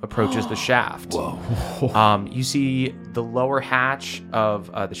vehicle approaches the shaft. Whoa. You see the lower hatch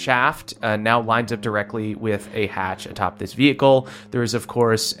of the shaft now lines up directly with a hatch atop this vehicle. There is, of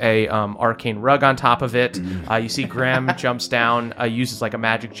course, a arcane rug on top of it. You see Graham jumps down, uses like a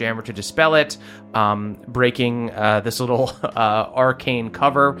magic jammer to dispel it, breaking this little arcane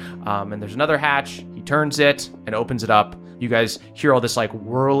cover. And there's another hatch. He turns it and opens it up. You guys hear all this like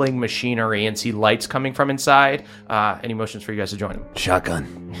whirling machinery and see lights coming from inside. Any motions for you guys to join him?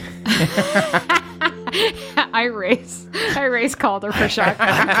 Shotgun. I race Calder for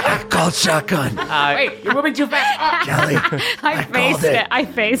shotgun. Called shotgun. Wait, you're moving too fast. Kelly. I faced it. I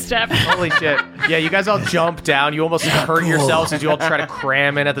faced it. Holy shit. Yeah, you guys all jump down. You almost hurt yourselves as you all try to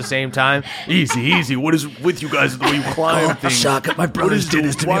cram in at the same time. Easy. What is with you guys the way you climb things? Shotgun. My brothers do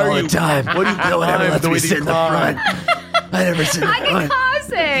this to me all the time. What do you No one ever lets me sit in the front. I never sit in the I get front.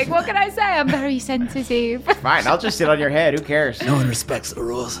 classic. What can I say? I'm very sensitive. Fine, I'll just sit on your head. Who cares? No one respects the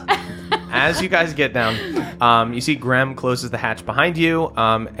rules. As you guys get down, you see Graham closes the hatch behind you,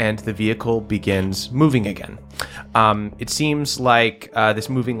 and the vehicle begins moving again. It seems like this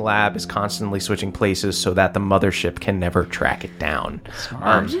moving lab is constantly switching places so that the mothership can never track it down.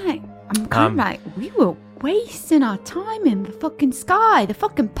 I'm kind of like, we were wasting our time in the fucking sky. The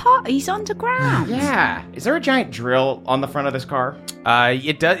fucking party's underground. Yeah. Is there a giant drill on the front of this car?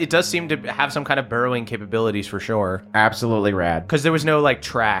 It does seem to have some kind of burrowing capabilities for sure. Absolutely rad. Because there was no like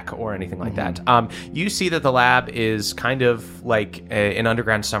track or anything like that. You see that the lab is kind of like an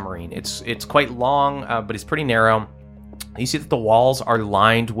underground submarine. It's quite long, but it's pretty narrow. You see that the walls are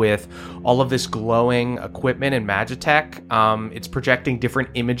lined with all of this glowing equipment and magitech. It's projecting different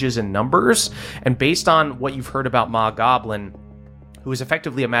images and numbers. And based on what you've heard about Ma Goblin, who is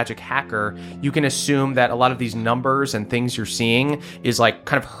effectively a magic hacker, you can assume that a lot of these numbers and things you're seeing is like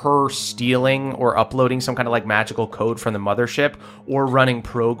kind of her stealing or uploading some kind of like magical code from the mothership or running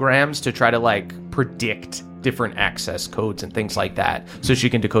programs to try to like predict different access codes and things like that so she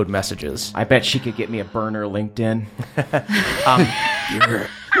can decode messages. I bet she could get me a burner LinkedIn.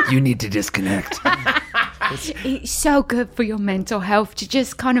 You need to disconnect. It's so good for your mental health to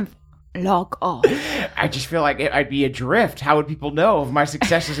just kind of log off. I just feel like I'd be adrift. How would people know of my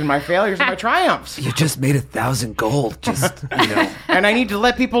successes and my failures and my triumphs? You just made 1,000 gold. Just, And I need to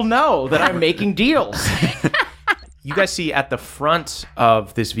let people know that I'm making deals. You guys see at the front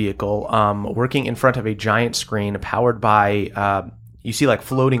of this vehicle, working in front of a giant screen powered by, you see like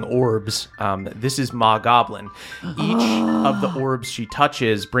floating orbs. This is Ma Goblin. Each of the orbs she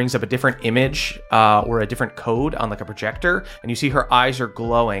touches brings up a different image or a different code on like a projector. And you see her eyes are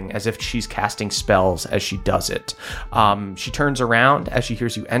glowing as if she's casting spells as she does it. She turns around as she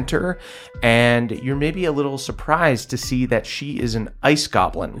hears you enter. And you're maybe a little surprised to see that she is an ice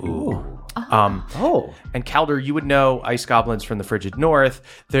goblin. Ooh. And Calder, you would know ice goblins from the frigid north.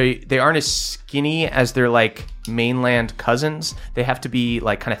 They aren't as skinny as their like mainland cousins. They have to be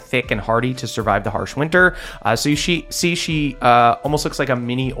like kind of thick and hardy to survive the harsh winter. So you see she almost looks like a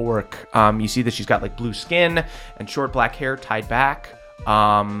mini orc. You see that she's got like blue skin and short black hair tied back.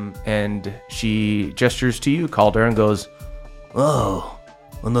 And she gestures to you, Calder, and goes, "Oh,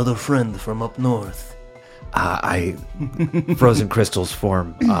 another friend from up north." I frozen crystals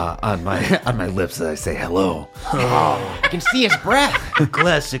form on my lips as I say hello. Oh, I can see his breath.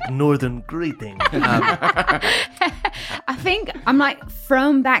 Classic northern greeting. I think I'm like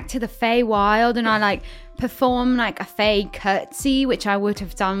thrown back to the Feywild and I like perform like a Fey curtsy, which I would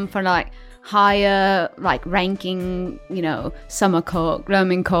have done for like higher like ranking, summer court,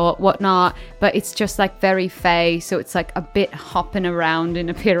 gloaming court, whatnot, but it's just like very Fey, so it's like a bit hopping around in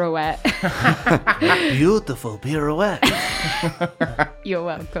a pirouette. Beautiful pirouette. You're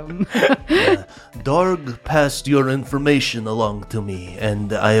welcome. Darg passed your information along to me,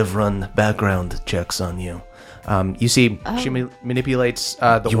 and I have run background checks on you. You see, she manipulates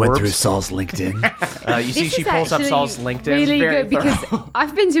the You orbs. went through Saul's LinkedIn. You see, This she is pulls up actually Saul's LinkedIn. Really Very good because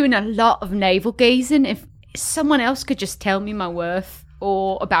I've been doing a lot of navel gazing. If someone else could just tell me my worth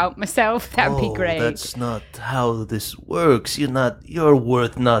or about myself, that'd be great. That's not how this works. Your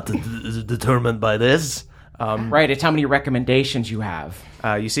worth not determined by this. Right, it's how many recommendations you have.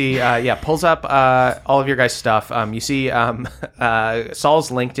 You see, pulls up all of your guys' stuff. You see Saul's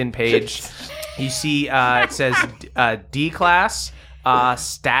LinkedIn page. You see it says D class,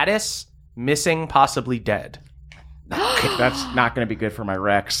 status, missing, possibly dead. That's not going to be good for my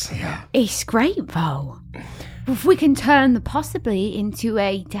Rex. It's great, though. If we can turn the possibly into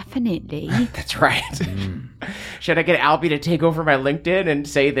a definitely. That's right. Should I get Albie to take over my LinkedIn and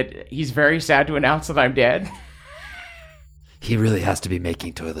say that he's very sad to announce that I'm dead? He really has to be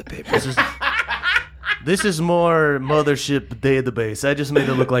making toilet paper. This is more Mothership database. I just made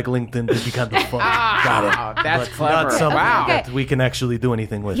it look like LinkedIn to be kind of fun. Got it. That's But clever. not something Wow. that we can actually do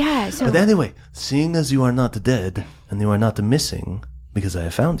anything with. Yeah, so- But anyway, seeing as you are not dead and you are not missing because I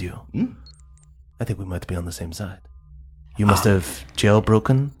have found you, I think we might be on the same side. You must have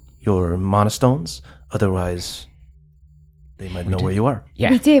jailbroken your monostones, otherwise they might know where you are. Yeah.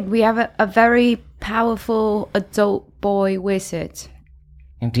 We did. We have a very powerful adult boy wizard.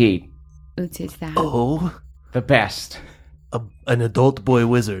 Indeed. Who did that? Oh, The best. an adult boy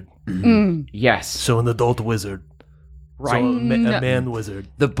wizard. Yes. So an adult wizard. Right. So a man wizard.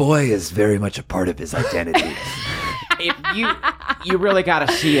 The boy is very much a part of his identity. You really got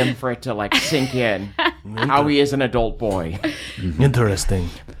to see him for it to like sink in how he is an adult boy. Interesting.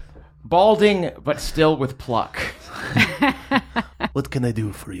 Balding, but still with pluck. What can I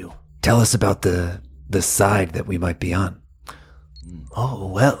do for you? Tell us about the side that we might be on. Oh,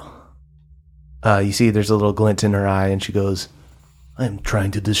 well. You see there's a little glint in her eye and she goes, I'm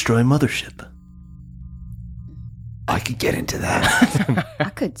trying to destroy Mothership. I could get into that. I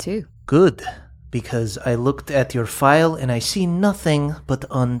could too. Good, because I looked at your file and I see nothing but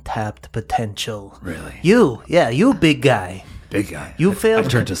untapped potential. Really? You big guy. Big guy. You failed. I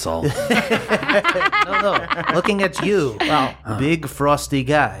turned to Saul. No, looking at you. Wow. Big frosty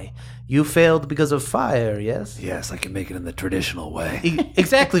guy. You failed because of fire, yes? Yes, I can make it in the traditional way.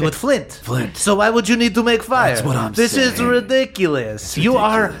 Exactly, with flint. Flint. So why would you need to make fire? That's what I'm This is saying. ridiculous. You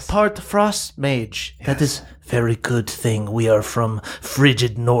are part frost mage. Yes. That is very good thing. We are from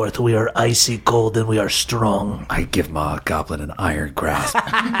frigid north. We are icy cold and we are strong. I give my goblin an iron grasp.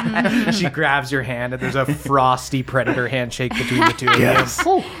 She grabs your hand, and there's a frosty predator handshake between the two of Yes.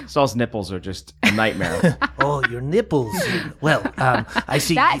 you. Saul's nipples are just a nightmare. Oh, your nipples. Well, I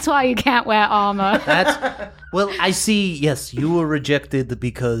see. That's why you can't wear armor. Well, I see. Yes, you were rejected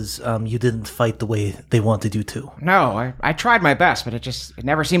because you didn't fight the way they wanted you to. No, I tried my best, but it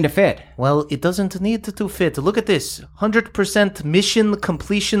never seemed to fit. Well, it doesn't need to fit. Look at this. 100% mission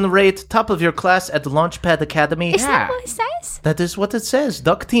completion rate, top of your class at the Launchpad Academy. Is that what it says? That is what it says.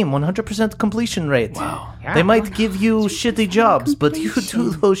 Duck Team, 100% completion rate. Wow. Yeah. They might give you shitty jobs, but you do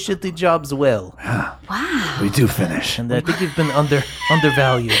those shitty jobs well. We do finish. And I think you've been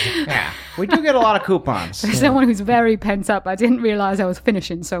undervalued. Yeah. We do get a lot of coupons. Someone who's very pent up. I didn't realize I was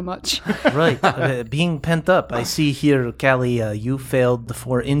finishing so much. Right. Being pent up. I see here, Callie, you failed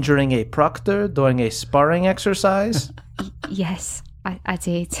for injuring a proctor during a sparring exercise. Yes, I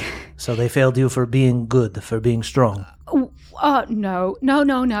did. So they failed you for being good, for being strong. Oh no.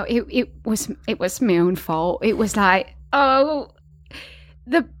 It was my own fault. It was like,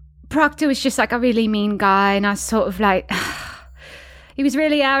 the proctor was just like a really mean guy, and I sort of like, he was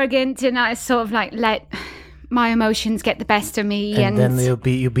really arrogant, and I sort of like let my emotions get the best of me, And then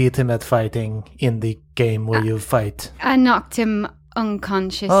you beat him at fighting in the game where you fight. I knocked him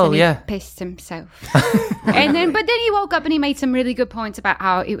unconscious, Oh, and he yeah. pissed himself. But then he woke up and he made some really good points about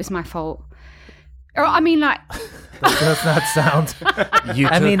how it was my fault. Or I mean, like, That does not sound.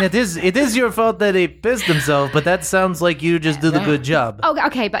 I mean, it is your fault that he pissed himself, but that sounds like you just did a good job. oh,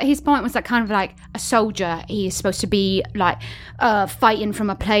 okay. But his point was that kind of like a soldier. He is supposed to be like fighting from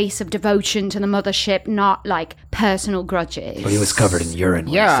a place of devotion to the mothership, not like personal grudges. But he was covered in urine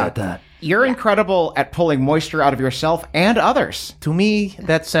when he said that. You're incredible at pulling moisture out of yourself and others. To me,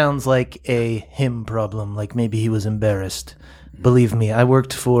 that sounds like a him problem, like maybe he was embarrassed. Believe me, I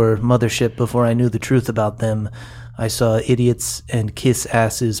worked for Mothership before I knew the truth about them. I saw idiots and kiss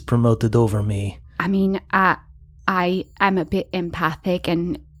asses promoted over me. I mean, I am a bit empathic,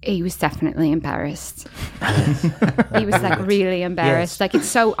 and he was definitely embarrassed. He was like really embarrassed. Yes.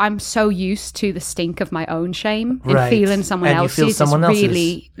 Like I'm so used to the stink of my own shame, and Right. feeling someone And you else's feel someone is else's.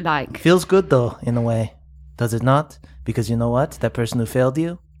 really like. Feels good, though, in a way. Does it not? Because you know what? That person who failed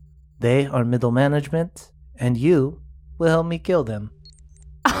you, they are middle management, and you will help me kill them.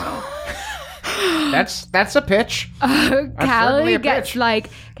 That's a pitch. Callie gets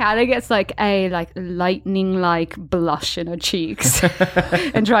like a lightning blush in her cheeks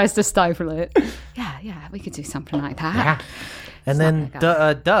and tries to stifle it. Yeah, we could do something like that. Yeah. And then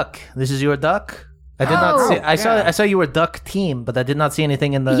duck. This is your duck. I did not see. I saw you were duck team, but I did not see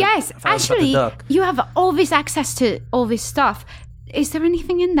anything in the. Yes, files about the actually, duck. you have all this access to all this stuff. Is there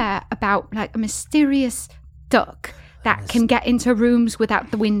anything in there about like a mysterious duck that can get into rooms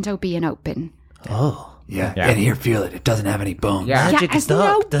without the window being open? Oh. Yeah. And here, feel it. It doesn't have any bones. Yeah. Magic has duck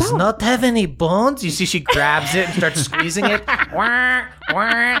no does bone. not have any bones. You see, she grabs it and starts squeezing it.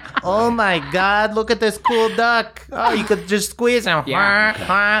 Oh my God! Look at this cool duck. Oh, you could just squeeze him. Look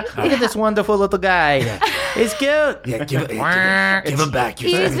at this wonderful little guy. He's cute. Yeah, give him back.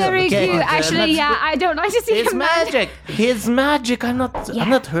 He is very Okay. cute. Actually, I don't like to see It's him. magic. His magic. I'm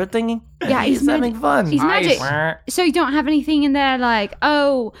not hurting him. Yeah, he's having fun. He's magic. So you don't have anything in there like,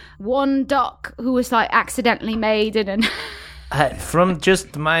 one duck who was like accidentally made and From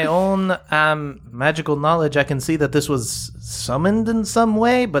just my own magical knowledge, I can see that this was summoned in some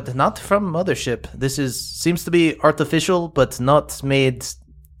way, but not from Mothership. This seems to be artificial, but not made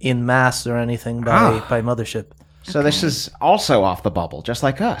in mass or anything by Mothership. So this is also off the bubble, just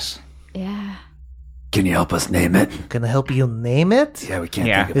like us. yeah. Can you help us name it? Can I help you name it? Yeah, we can't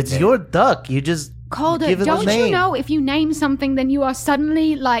Yeah. think of a It's name. your duck. You just Calder, give it a don't you name. know if you name something, then you are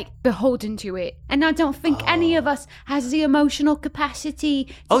suddenly like beholden to it? And I don't think any of us has the emotional capacity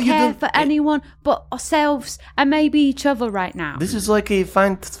to you care don't- for anyone but ourselves and maybe each other right now. This is like a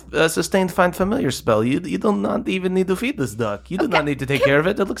sustained find familiar spell. You do not even need to feed this duck. You do not need to take care of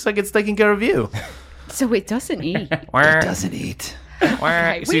it. It looks like it's taking care of you. So it doesn't eat. It doesn't eat. So we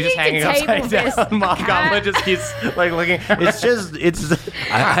you're just need to hanging table upside this. down. Mom Goblin just keeps like looking. It's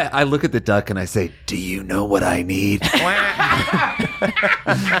I look at the duck and I say, "Do you know what I need?"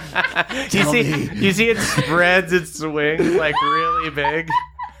 You see it spreads its wings like really big.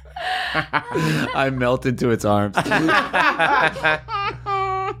 I melt into its arms.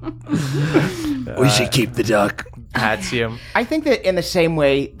 We should keep the duck. Pats you. I think that in the same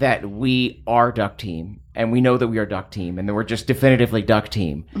way that we are Duck Team, and we know that we are Duck Team, and that we're just definitively Duck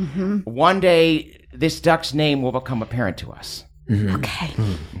Team, one day this duck's name will become apparent to us. Okay.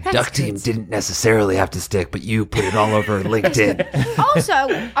 That's Duck Team good. didn't necessarily have to stick, but you put it all over LinkedIn.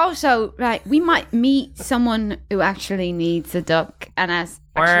 Also, right, we might meet someone who actually needs a duck and has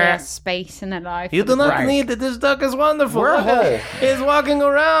actually a space in their life. You do not need it. This duck is wonderful. We're Look at whole. it. He's walking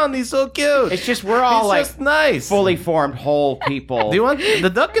around. He's so cute. It's just we're all He's like just nice. fully formed whole people. Do you want the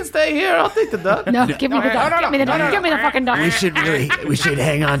duck? Can stay here. I'll take the duck. No, give me the duck. Give me the duck. Give me the fucking duck. we should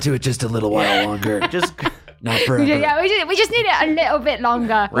hang on to it just a little while longer. Just Not forever. Yeah, we just need it a little bit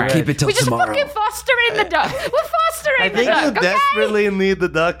longer. We'll keep it till We're just tomorrow. fucking fostering the duck. We're fostering I the think duck. you Okay? desperately need the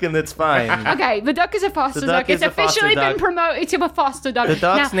duck, and it's fine. Okay, the duck is a foster The duck duck. It's is a foster officially duck. been promoted to a foster duck. The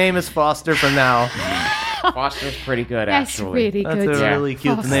duck's Now, name is Foster from now. Foster's pretty good, that's actually. really That's good. a really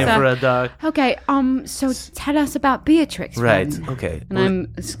cute Foster. name for a duck. Okay, so tell us about Beatrix. Right. then. Okay. And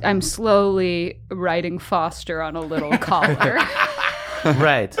I'm slowly writing Foster on a little collar.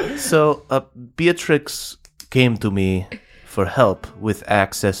 Right. So Beatrix came to me for help with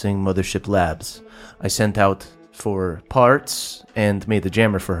accessing Mothership Labs. I sent out for parts and made a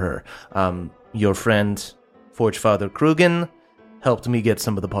jammer for her. Your friend, Forge Father Krugen, helped me get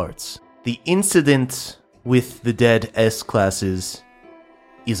some of the parts. The incident with the dead S-classes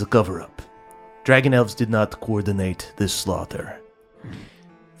is a cover-up. Dragon Elves did not coordinate this slaughter.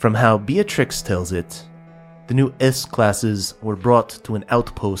 From how Beatrix tells it, the new S-classes were brought to an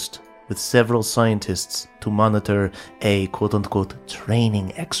outpost with several scientists to monitor a quote-unquote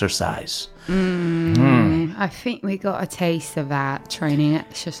training exercise. I think we got a taste of that training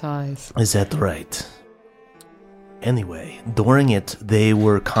exercise. Is that right? Anyway, during it, they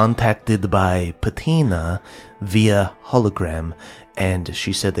were contacted by Patina via hologram, and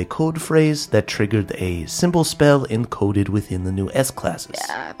she said a code phrase that triggered a simple spell encoded within the new S-classes.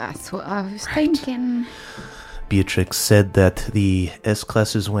 That's what I was thinking. Beatrix said that the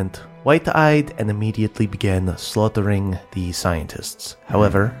S-classes went white-eyed and immediately began slaughtering the scientists.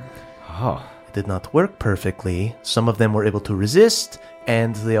 However, it did not work perfectly. Some of them were able to resist,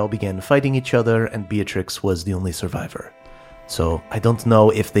 and they all began fighting each other, and Beatrix was the only survivor. So I don't know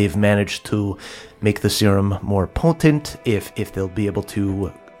if they've managed to make the serum more potent, if they'll be able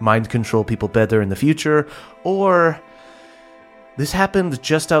to mind control people better in the future, or this happened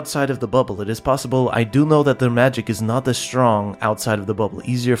just outside of the bubble. It is possible. I do know that their magic is not as strong outside of the bubble.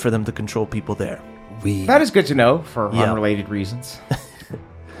 Easier for them to control people there. That is good to know for Yeah. unrelated reasons.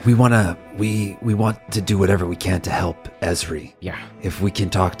 We want to do whatever we can to help Esri. Yeah. If we can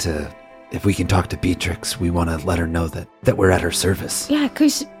talk to Beatrix, we want to let her know that we're at her service. Yeah,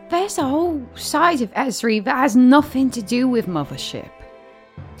 because there's a whole side of Esri that has nothing to do with Mothership.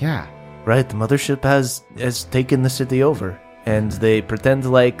 Yeah. Right, the Mothership has taken the city over, and they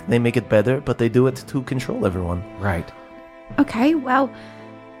pretend like they make it better, but they do it to control everyone. Right. Okay, well,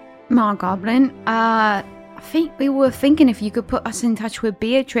 Margoblin, I think we were thinking if you could put us in touch with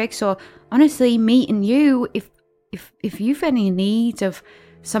Beatrix, or honestly meeting you if you've any need of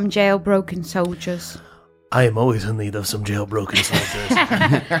some jailbroken soldiers. I am always in need of some jailbroken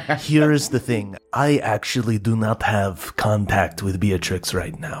soldiers. Here is the thing. I actually do not have contact with Beatrix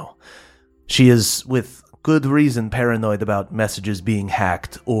right now. She is, with good reason, paranoid about messages being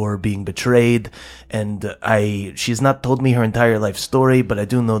hacked or being betrayed, and she has not told me her entire life story, but I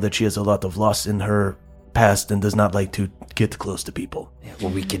do know that she has a lot of loss in her past and does not like to get close to people. Yeah,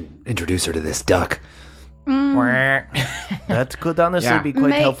 well, we can introduce her to this duck. That could honestly be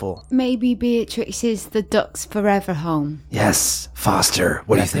quite helpful. Maybe Beatrix is the duck's forever home. Yes, Foster.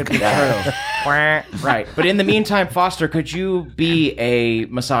 What do you think of that? Right. But in the meantime, Foster, could you be a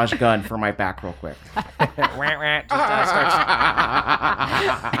massage gun for my back real quick?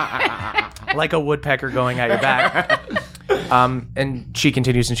 Like a woodpecker going at your back. And she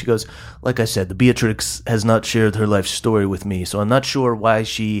continues and she goes, like I said, Beatrix has not shared her life story with me, so I'm not sure why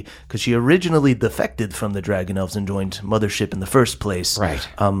because she originally defected from the Dragon Elves and joined Mothership in the first place. Right.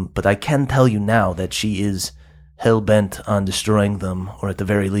 But I can tell you now that she is hell-bent on destroying them, or at the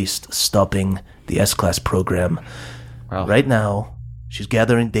very least, stopping the S-Class program. Well, right now, she's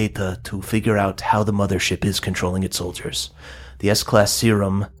gathering data to figure out how the Mothership is controlling its soldiers. The S-Class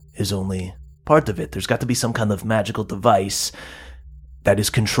serum is only part of it. There's got to be some kind of magical device that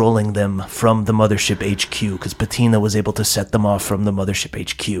is controlling them from the Mothership HQ, because Patina was able to set them off from the Mothership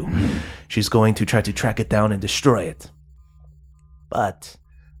HQ. She's going to try to track it down and destroy it. But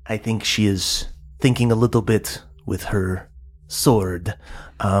I think she is thinking a little bit with her sword.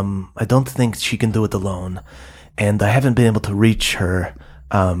 I don't think she can do it alone, and I haven't been able to reach her.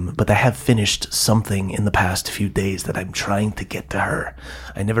 But I have finished something in the past few days that I'm trying to get to her.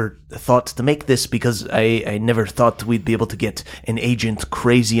 I never thought to make this because I never thought we'd be able to get an agent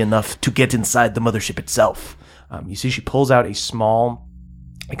crazy enough to get inside the Mothership itself. You see she pulls out a small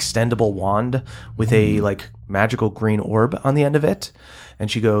extendable wand with a magical green orb on the end of it.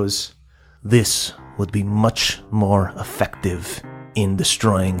 And she goes, "This would be much more effective in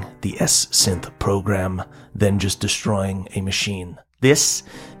destroying the S-Synth program than just destroying a machine. This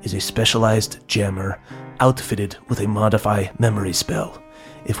is a specialized jammer outfitted with a modify memory spell.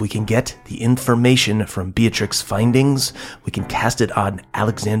 If we can get the information from Beatrix's findings, we can cast it on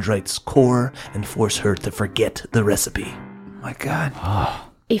Alexandrite's core and force her to forget the recipe." My God.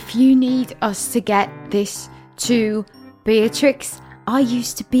 If you need us to get this to Beatrix, I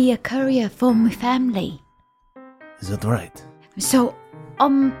used to be a courier for my family. Is that right? So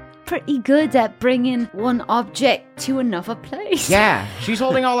I'm pretty good at bringing one object to another place. Yeah, she's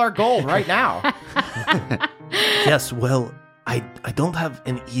holding all our gold right now. Yes, well, I don't have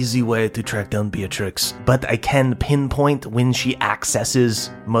an easy way to track down Beatrix, but I can pinpoint when she accesses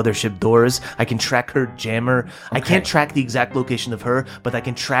Mothership doors. I can track her jammer. Okay. I can't track the exact location of her, but I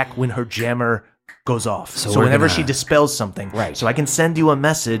can track when her jammer goes off. So whenever she dispels something. Right. So I can send you a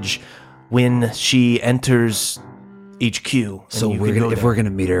message when she enters HQ. So if we're going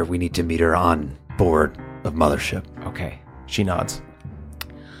to meet her, we need to meet her on board of Mothership. Okay. She nods.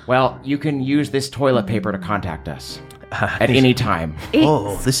 Well, you can use this toilet paper to contact us at any time.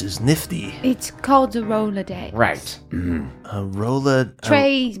 This is nifty. It's called a Rolodex. Right. A Rolla...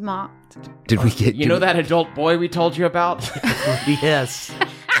 Trademarked. Did we get... You know that adult boy we told you about? Yes.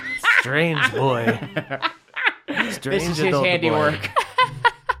 Strange boy. This is his handiwork.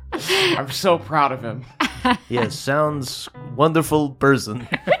 I'm so proud of him. Yes, sounds wonderful person.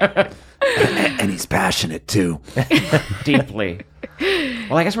 And he's passionate, too. Deeply.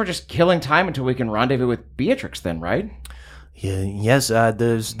 Well, I guess we're just killing time until we can rendezvous with Beatrix then, right? Yeah, yes,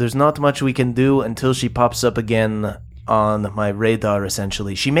 there's not much we can do until she pops up again on my radar,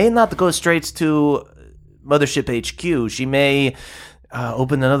 essentially. She may not go straight to Mothership HQ. She may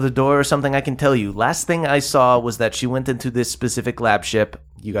open another door or something. I can tell you. Last thing I saw was that she went into this specific lab ship.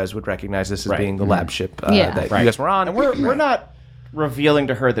 You guys would recognize this as being the lab ship that you guys were on. And we're not revealing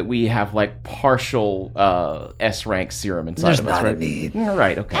to her that we have partial S-rank serum inside There's of us, not right? a need.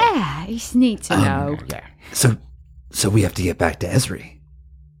 Right, okay. Yeah, you just need to know. Yeah. So we have to get back to Esri.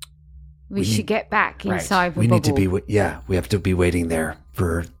 We should get back Right. inside the We need to bubble. we have to be waiting there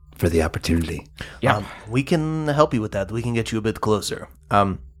for the opportunity. Yeah. We can help you with that. We can get you a bit closer.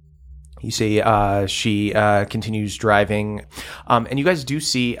 You see she continues driving. And you guys do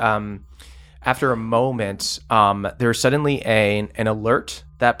see, after a moment, there's suddenly an alert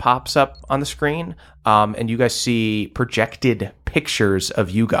that pops up on the screen. And you guys see projected pictures of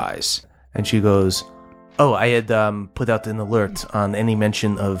you guys. And she goes, "Oh, I had put out an alert on any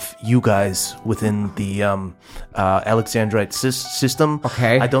mention of you guys within the Alexandrite system.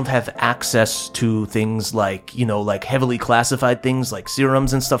 Okay. I don't have access to things like, like heavily classified things like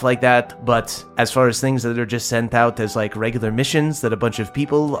serums and stuff like that. But as far as things that are just sent out as like regular missions that a bunch of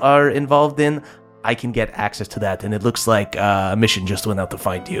people are involved in, I can get access to that. And it looks like a mission just went out to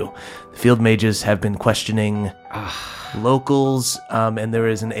find you. The field mages have been questioning locals, and there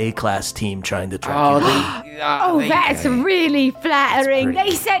is an A-class team trying to track you down. That's really flattering.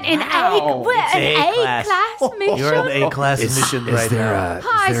 They sent an A-class mission. You're an A-class mission right now.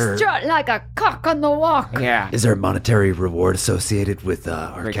 I strut like a cock on the walk. Yeah. Is there a monetary reward associated with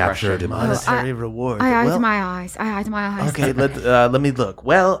our Great capture? question. Monetary reward. I hide Well, my eyes. Okay, let me look.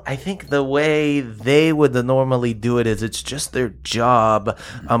 Well, I think the way they would normally do it is it's just their job,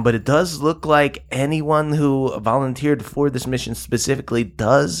 but it does look like anyone who volunteered for this mission specifically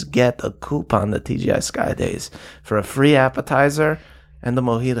does get a coupon at TGI Sky Days for a free appetizer and a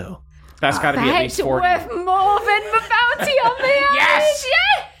mojito. That's got to be at least That's 40. worth more than the bounty on the eyes.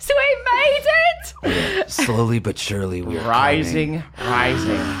 Yes, we made it. Slowly but surely, we are Rising.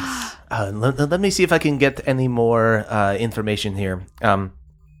 Let me see if I can get any more information here.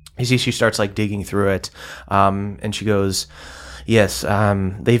 You see, she starts like digging through it, and she goes, "Yes,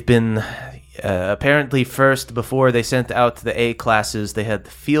 they've been apparently first before they sent out the A classes. They had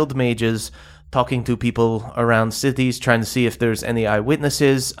field mages talking to people around cities, trying to see if there's any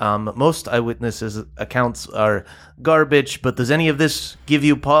eyewitnesses. Most eyewitnesses accounts are garbage, but does any of this give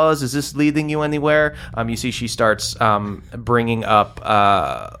you pause? Is this leading you anywhere?" You see, she starts bringing up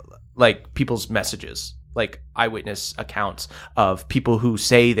like people's messages, like eyewitness accounts of people who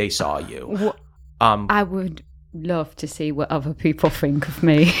say they saw you. I would love to see what other people think of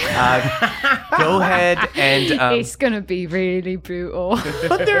me. Go ahead and... It's going to be really brutal.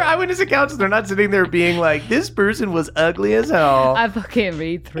 But they're eyewitness accounts. They're not sitting there being like, this person was ugly as hell. I fucking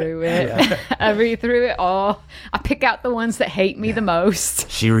read through it. I read through it all. I pick out the ones that hate me the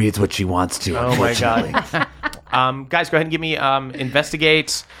most. She reads what she wants to. Oh my god. Guys, go ahead and give me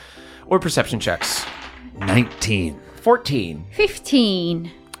investigate or perception checks. 19. 14.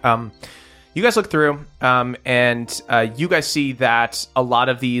 15. You guys look through, and you guys see that a lot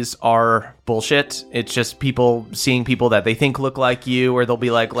of these are bullshit. It's just people seeing people that they think look like you, or they'll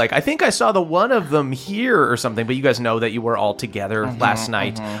be like, I think I saw the one of them here or something, but you guys know that you were all together last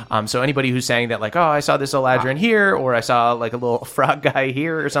night. So anybody who's saying that like, oh, I saw this Eladrin here, or I saw like a little frog guy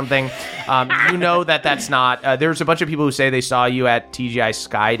here or something, you know that that's not. There's a bunch of people who say they saw you at TGI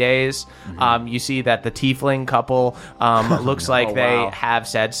Sky Days. You see that the tiefling couple looks like they have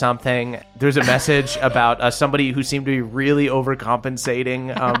said something. There's a message about somebody who seemed to be really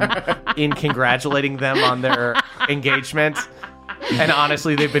overcompensating in congratulating them on their engagement. And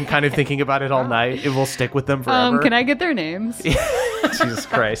honestly, they've been kind of thinking about it all night. It will stick with them forever. Can I get their names? Jesus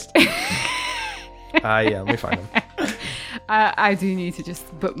Christ. Yeah, let me find them. I do need to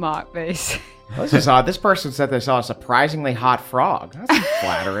just bookmark this. This is odd. This person said they saw a surprisingly hot frog. That's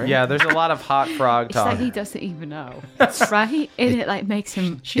flattering. Yeah, there's a lot of hot frog It's talk. like he doesn't even know. Right? And it like makes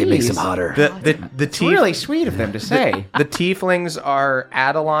him... It makes him hotter. The It's really sweet of them to say. The tieflings are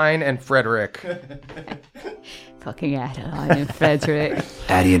Adeline and Frederick. Fucking Adeline and Frederick.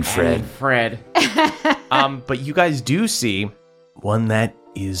 Addie and Fred. Fred. But you guys do see One that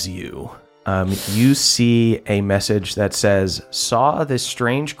is you. you see a message that says, saw this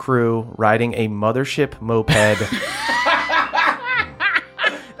strange crew riding a Mothership moped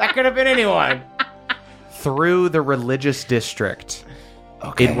That could have been anyone. through the religious district.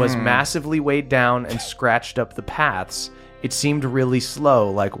 It was massively weighed down and scratched up the paths. It seemed really slow,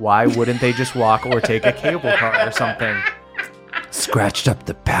 like why wouldn't they just walk or take a cable car or something? Scratched up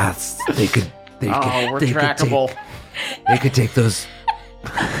the paths. They could We're trackable. They could take those.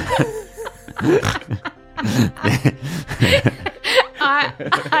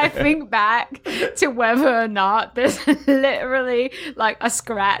 I think back to whether or not there's literally like a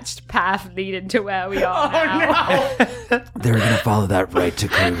scratched path leading to where we are now. They're gonna follow that right to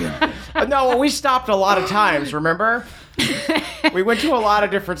Krugen. No, we stopped a lot of times, remember? We went to a lot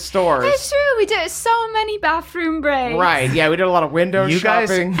of different stores. It's true, we did so many bathroom breaks. Right, yeah, we did a lot of window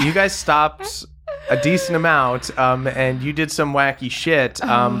shopping. You guys stopped a decent amount, and you did some wacky shit,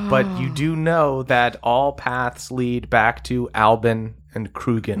 but you do know that all paths lead back to Albin and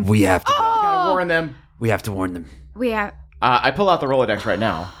Krugen. We have to. Gotta warn them. We have to warn them. We are... I pull out the Rolodex right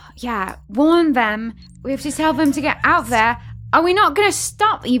now. Yeah, warn them. We have to tell them to get out there. Are we not going to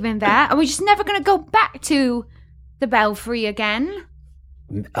stop even there? Are we just never going to go back to the Belfry again?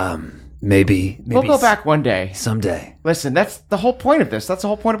 Maybe We'll go back one day. someday. Listen, that's the whole point of this. That's the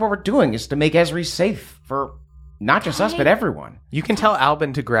whole point of what we're doing, is to make Esri safe for not just us, but everyone. You can tell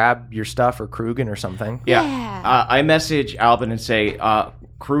Albin to grab your stuff or Krugen or something. Yeah. I message Albin and say,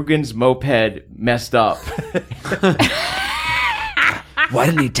 Krugen's moped messed up. Why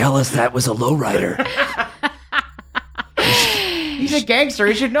didn't he tell us that was a lowrider? He's a gangster.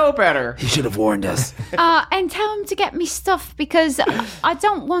 He should know better. He should have warned us. And tell him to get me stuff because I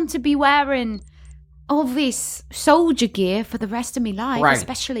don't want to be wearing all this soldier gear for the rest of my life, Right.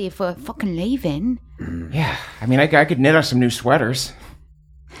 especially if we're fucking leaving. Yeah, I mean, I could knit us some new sweaters.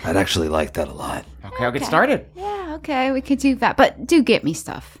 I'd actually like that a lot. Okay, I'll get started. Yeah, okay, we could do that. But do get me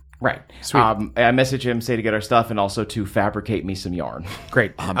stuff. Right. Sweet. I message him, say to get our stuff, and also to fabricate me some yarn.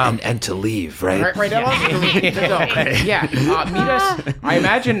 Great. And to leave, right? Right. Yeah. Meet us. I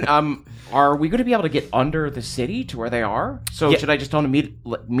imagine. Are we going to be able to get under the city to where they are? So should I just tell them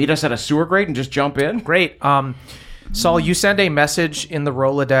to meet us at a sewer grate and just jump in? Great. Saul, you send a message in the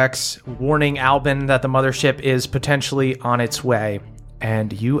Rolodex warning Albin that the mothership is potentially on its way,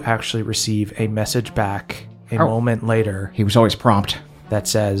 and you actually receive a message back a moment later He was always prompt. that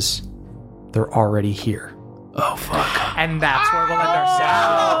says they're already here. Oh, fuck. And that's where we'll end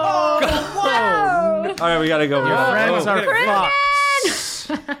our session. All right, we gotta go. Your friends are fucked.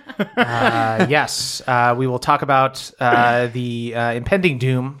 Yes, we will talk about the impending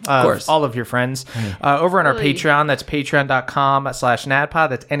doom of all of your friends over on our Patreon. That's patreon.com/NADPOD.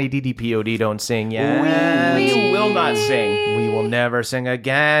 That's NADDPOD. Don't sing yet. We will not sing. We will never sing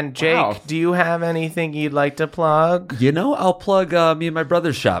again. Jake, do you have anything you'd like to plug? You know, I'll plug me and my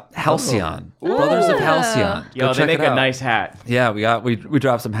brother's shop, Halcyon. Brothers of Halcyon. Yo, Go they check make it a out. nice hat. Yeah, we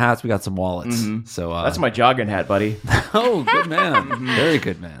dropped some hats. We got some wallets. So That's my jogging hat, buddy. oh, good man. Very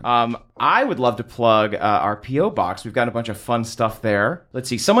good man. I would love to plug our P.O. box. We've got a bunch of fun stuff there. Let's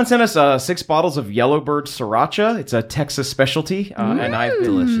see. Someone sent us 6 bottles of Yellowbird Sriracha. It's a Texas specialty, and I've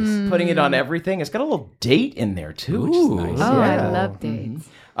been putting it on everything. It's got a little date in there, too, which is nice. Oh, I love dates.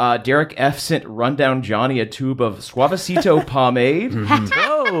 Derek F. sent Rundown Johnny a tube of Suavecito pomade.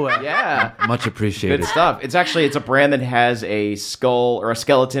 Oh, Yeah. Much appreciated. Good stuff. It's a brand that has a skull or a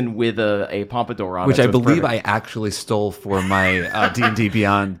skeleton with a pompadour on Which it. I believe I actually stole for my D&D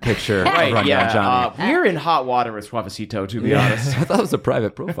Beyond picture. Right, Rundown yeah. Johnny. We're in hot water with Suavecito, to be honest. I thought it was a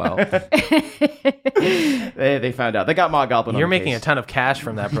private profile. They found out. They got Ma Goblin you're on the making a case. ton of cash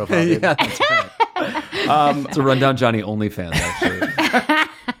from that profile, dude. Yeah, that's right. It's a Rundown Johnny OnlyFans, actually.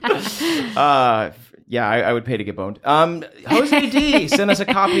 Yeah, I would pay to get boned. Jose D sent us a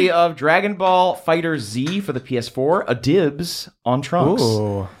copy of Dragon Ball Fighter Z for the PS4, a dibs on Trunks.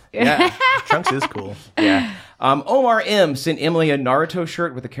 Ooh. Yeah. Trunks is cool. Yeah. Omar M sent Emily a Naruto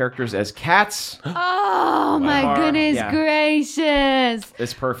shirt with the characters as cats. Oh my goodness Yeah. gracious.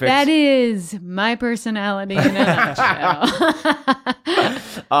 It's perfect. That is my personality in a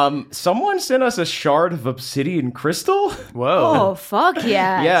nutshell. Someone sent us a shard of obsidian crystal. Whoa. Oh, fuck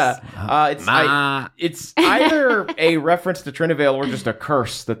yes. Yeah. It's either a reference to Trinivale or just a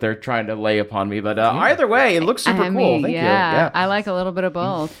curse that they're trying to lay upon me. But either way, it looks super I cool. mean, Thank you. yeah, I like a little bit of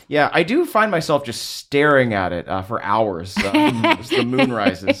both. Yeah, I do find myself just staring at it for hours as the moon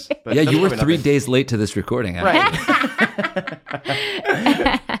rises. But Yeah, that's you were probably 3 nothing. days late to this recording. Actually.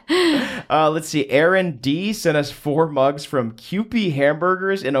 Right. Let's see. Aaron D sent us 4 mugs from Kewpie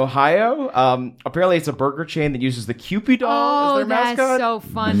Hamburgers in Ohio. Apparently, it's a burger chain that uses the Kewpie doll as their that's mascot. so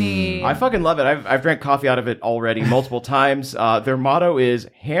funny. I fucking love it. I've drank coffee out of it already multiple times. Their motto is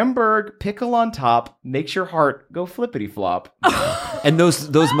Hamburg, pickle on top, makes your heart go flippity flop. And those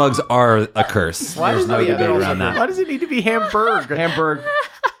mugs are a curse. There's no debate around that. Why does it need to be Hamburg? Hamburg,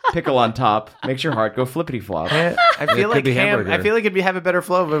 pickle on top, makes your heart go flippity flop. I feel like could be hamburger. I feel like it'd have a better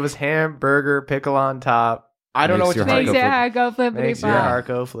flow if it was hamburger, pickle on top. I don't know what Makes to your tell heart you. Makes your heart go flippity Makes your flop. heart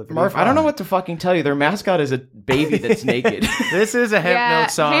go flippity. Murph, I don't know what to fucking tell you. Their mascot is a baby that's naked. This is a hemp Yeah, milk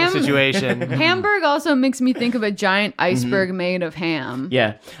song situation. Hamburg also makes me think of a giant iceberg made of ham.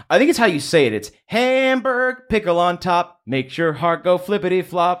 Yeah. I think it's how you say it. It's Hamburg, pickle on top, makes your heart go flippity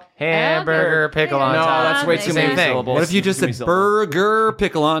flop. Hamburger, pickle on No, top. that's way too many Same thing. syllables. What if you just Too many said syllables. burger,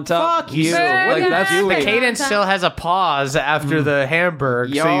 pickle on top? Fuck you. Like that's The cadence still has a pause after the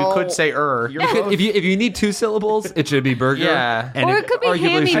Hamburg, so you could say You're both- if you need 2 syllables, it should be burger. Yeah. And Or it could be arguably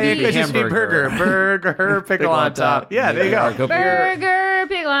hammy should It beef. could just be hamburger. burger, pickle on top. Yeah, there you go. Burger,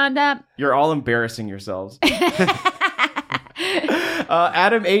 pickle on top. You're all embarrassing yourselves.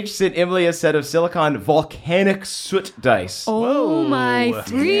 Adam H. sent Emily a set of silicon volcanic soot dice. Oh my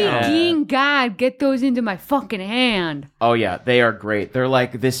freaking God. Get those into my fucking hand. Oh, yeah. They are great. They're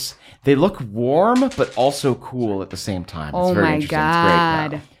like this. They look warm, but also cool at the same time. It's very interesting.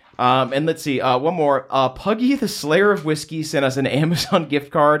 God. It's great. Yeah. And let's see, one more. Puggy, the Slayer of Whiskey, sent us an Amazon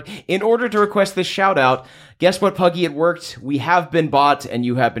gift card in order to request this shout out. Guess what, Puggy? It worked. We have been bought, and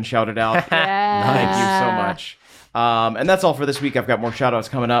you have been shouted out. Thank you so much. And that's all for this week. I've got more shout outs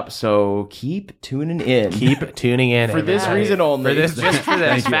coming up, so keep tuning in. Keep tuning in. For this reason only. Just for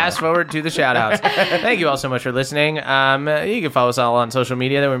this. Fast forward to the shout outs. Thank you all so much for listening. You can follow us all on social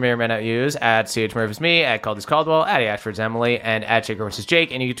media that we may or may not use at CHMurphisMe, at Caldy's Caldwell, at Ashford's Emily, and at Shaker vs.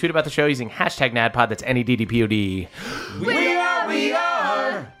 Jake. And you can tweet about the show using hashtag NADPOD. That's NEDDPOD. We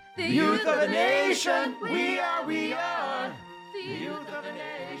are the youth of the nation. We are the youth of the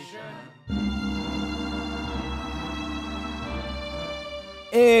nation.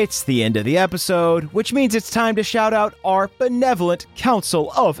 It's the end of the episode, which means it's time to shout out our benevolent Council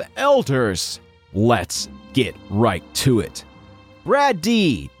of Elders. Let's get right to it. Brad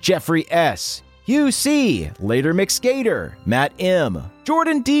D, Jeffrey S, Hugh C, Later McSkater, Matt M,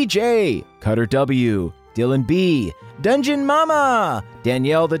 Jordan DJ, Cutter W, Dylan B, Dungeon Mama,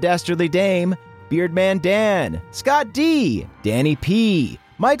 Danielle the Dastardly Dame, Beardman Dan, Scott D, Danny P,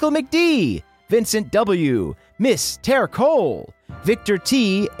 Michael McD, Vincent W, Miss Tara Cole, Victor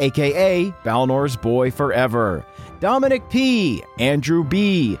T, a.k.a. Balnor's Boy Forever, Dominic P, Andrew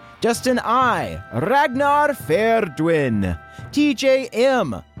B, Justin I, Ragnar Ferdwin, TJ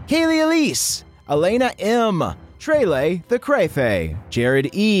M, Kaylee Elise, Elena M, Trele the Crayfay, Jared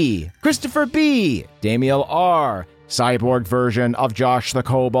E, Christopher B, Damiel R, cyborg version of Josh the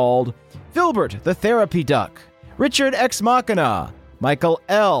Kobold, Filbert the Therapy Duck, Richard X Machina, Michael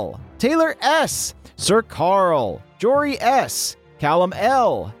L, Taylor S, Sir Carl, Jory S, Callum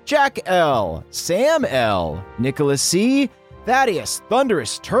L, Jack L, Sam L, Nicholas C, Thaddeus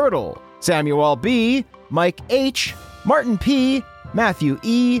Thunderous Turtle, Samuel B, Mike H, Martin P, Matthew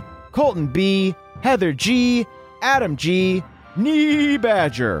E, Colton B, Heather G, Adam G, Knee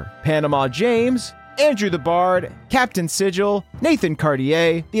Badger, Panama James, Andrew the Bard, Captain Sigil, Nathan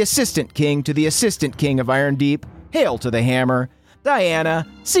Cartier, the Assistant King to the Assistant King of Iron Deep, Hail to the Hammer, Diana,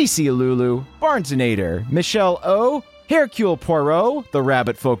 Cece Lulu, Barnesonator, Michelle O, Hercule Poirot, the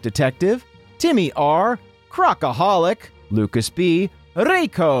Rabbit Folk Detective, Timmy R, Crocaholic, Lucas B,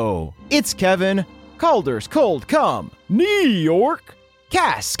 Reiko, It's Kevin, Calder's Cold Come, New York,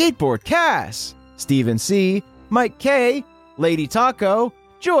 Cass, Skateboard Cass, Stephen C, Mike K, Lady Taco,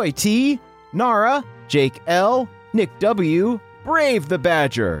 Joy T, Nara, Jake L, Nick W, Brave the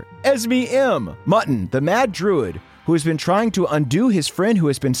Badger, Esme M, Mutton, the Mad Druid, who has been trying to undo his friend who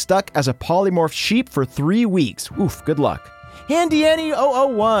has been stuck as a polymorph sheep for 3 weeks. Oof, good luck. Handy Annie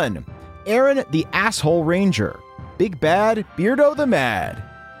 001, Aaron the Asshole Ranger, Big Bad Beardo the Mad,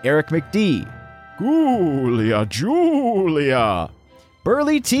 Eric McD, Julia,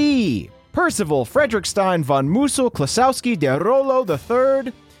 Burley T, Percival Frederickstein von Mussel Klasowski de Rolo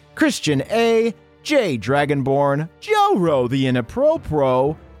III, Christian A, J Dragonborn, Joro the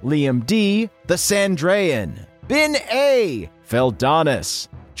Inappropro, Liam D, the Sandrayan, Ben A, Feldonis,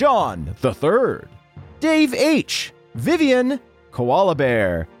 John the Third, Dave H, Vivian, Koala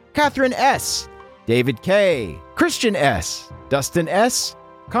Bear, Catherine S, David K, Christian S, Dustin S,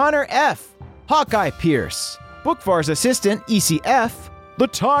 Connor F, Hawkeye Pierce, Bookvar's assistant ECF, The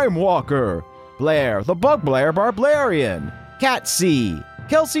Time Walker, Blair the Bugbear Barbarian, Cat C,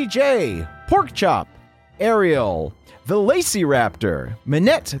 Kelsey J, Porkchop, Ariel, Velociraptor,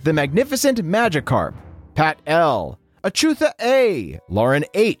 Minette the Magnificent Magikarp, Pat L, Achutha A, Lauren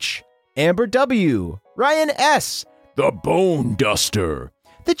H, Amber W, Ryan S, The Bone Duster,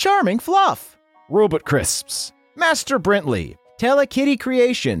 The Charming Fluff, Robot Crisps, Master Brentley, Telekitty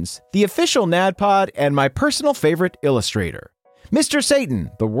Creations, the official NADPOD, and my personal favorite illustrator, Mr. Satan,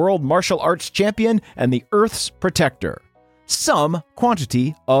 the World Martial Arts Champion and the Earth's Protector, some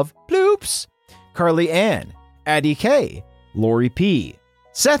quantity of bloops, Carly Ann, Addie K, Lori P,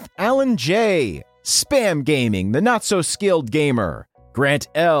 Seth Allen J, Spam Gaming, the not-so-skilled gamer, Grant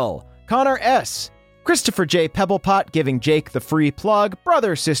L, Connor S, Christopher J. Pebblepot giving Jake the free plug,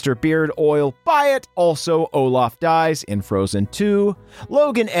 brother, sister, beard, oil, buy it, also Olaf dies in Frozen 2,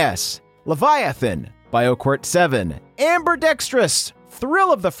 Logan S, Leviathan, BioQuart 7, Amber Dextrous,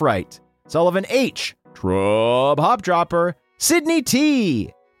 Thrill of the Fright, Sullivan H, Trub Hopdropper, Sydney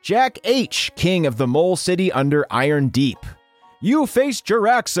T, Jack H, King of the Mole City under Iron Deep, You Face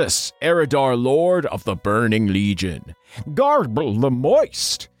Jaraxxus, Eridar Lord of the Burning Legion, Garble the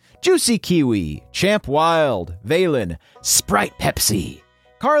Moist, Juicy Kiwi, Champ Wild, Valen, Sprite Pepsi,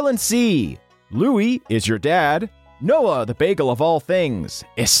 Carlin C, Louie is your dad, Noah, the bagel of all things,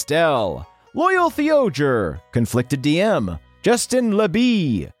 Estelle, Loyal Theoger, Conflicted DM, Justin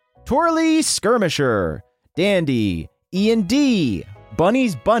Lebee, Torley Skirmisher, Dandy, Ian D,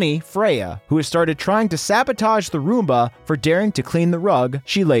 Bunny's bunny, Freya, who has started trying to sabotage the Roomba for daring to clean the rug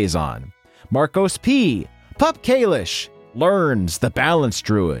she lays on, Marcos P, Pup Kalish, Learns, the Balance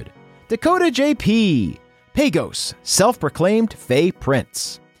Druid, Dakota JP, Pagos, self-proclaimed Fey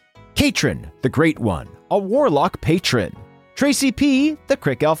Prince, Katrin, the Great One, a Warlock Patron, Tracy P, the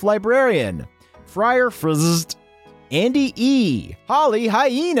Crick Elf Librarian, Friar Frizzed, Andy E, Holly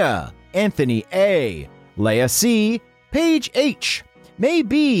Hyena, Anthony A, Leia C, Paige H, May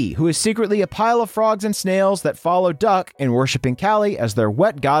B, who is secretly a pile of frogs and snails that follow Duck in worshiping Callie as their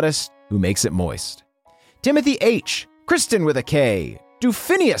wet goddess who makes it moist, Timothy H, Kristen with a K,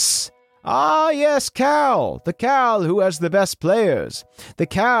 Dufinius, ah yes, Cal, the Cal who has the best players, the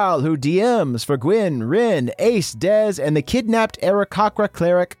Cal who DMs for Gwyn, Rin, Ace, Dez, and the kidnapped Arakakra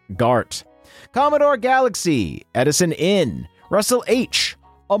cleric Gart, Commodore Galaxy, Edison N, Russell H,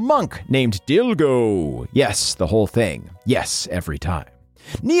 a monk named Dilgo, yes, the whole thing, yes, every time,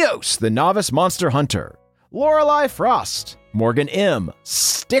 Neos, the novice monster hunter, Lorelei Frost, Morgan M,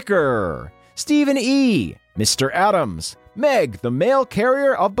 Sticker, Stephen E, Mr. Adams, Meg, the mail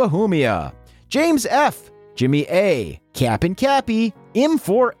carrier of Bohemia, James F, Jimmy A, Cap and Cappy,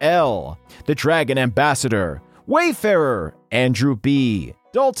 M4L, the Dragon Ambassador, Wayfarer, Andrew B,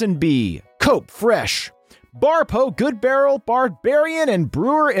 Dalton B, Cope Fresh, Barpo Good Barrel, Barbarian and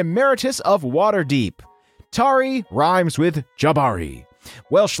Brewer Emeritus of Waterdeep, Tari rhymes with Jabari,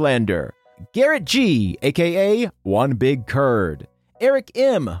 Welshlander, Garrett G, aka One Big Curd, Eric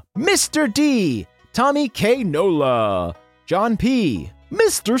M, Mr. D, Tommy K. Nola, John P,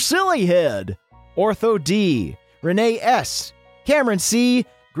 Mr. Sillyhead, Ortho D, Renee S, Cameron C,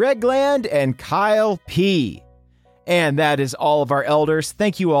 Greg Land, and Kyle P. And that is all of our elders.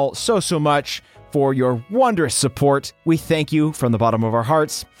 Thank you all so much for your wondrous support. We thank you from the bottom of our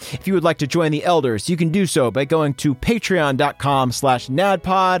hearts. If you would like to join the elders, you can do so by going to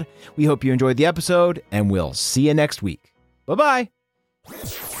patreon.com/nadpod. We hope you enjoyed the episode, and we'll see you next week. Bye-bye.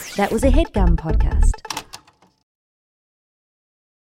 That was a HeadGum podcast.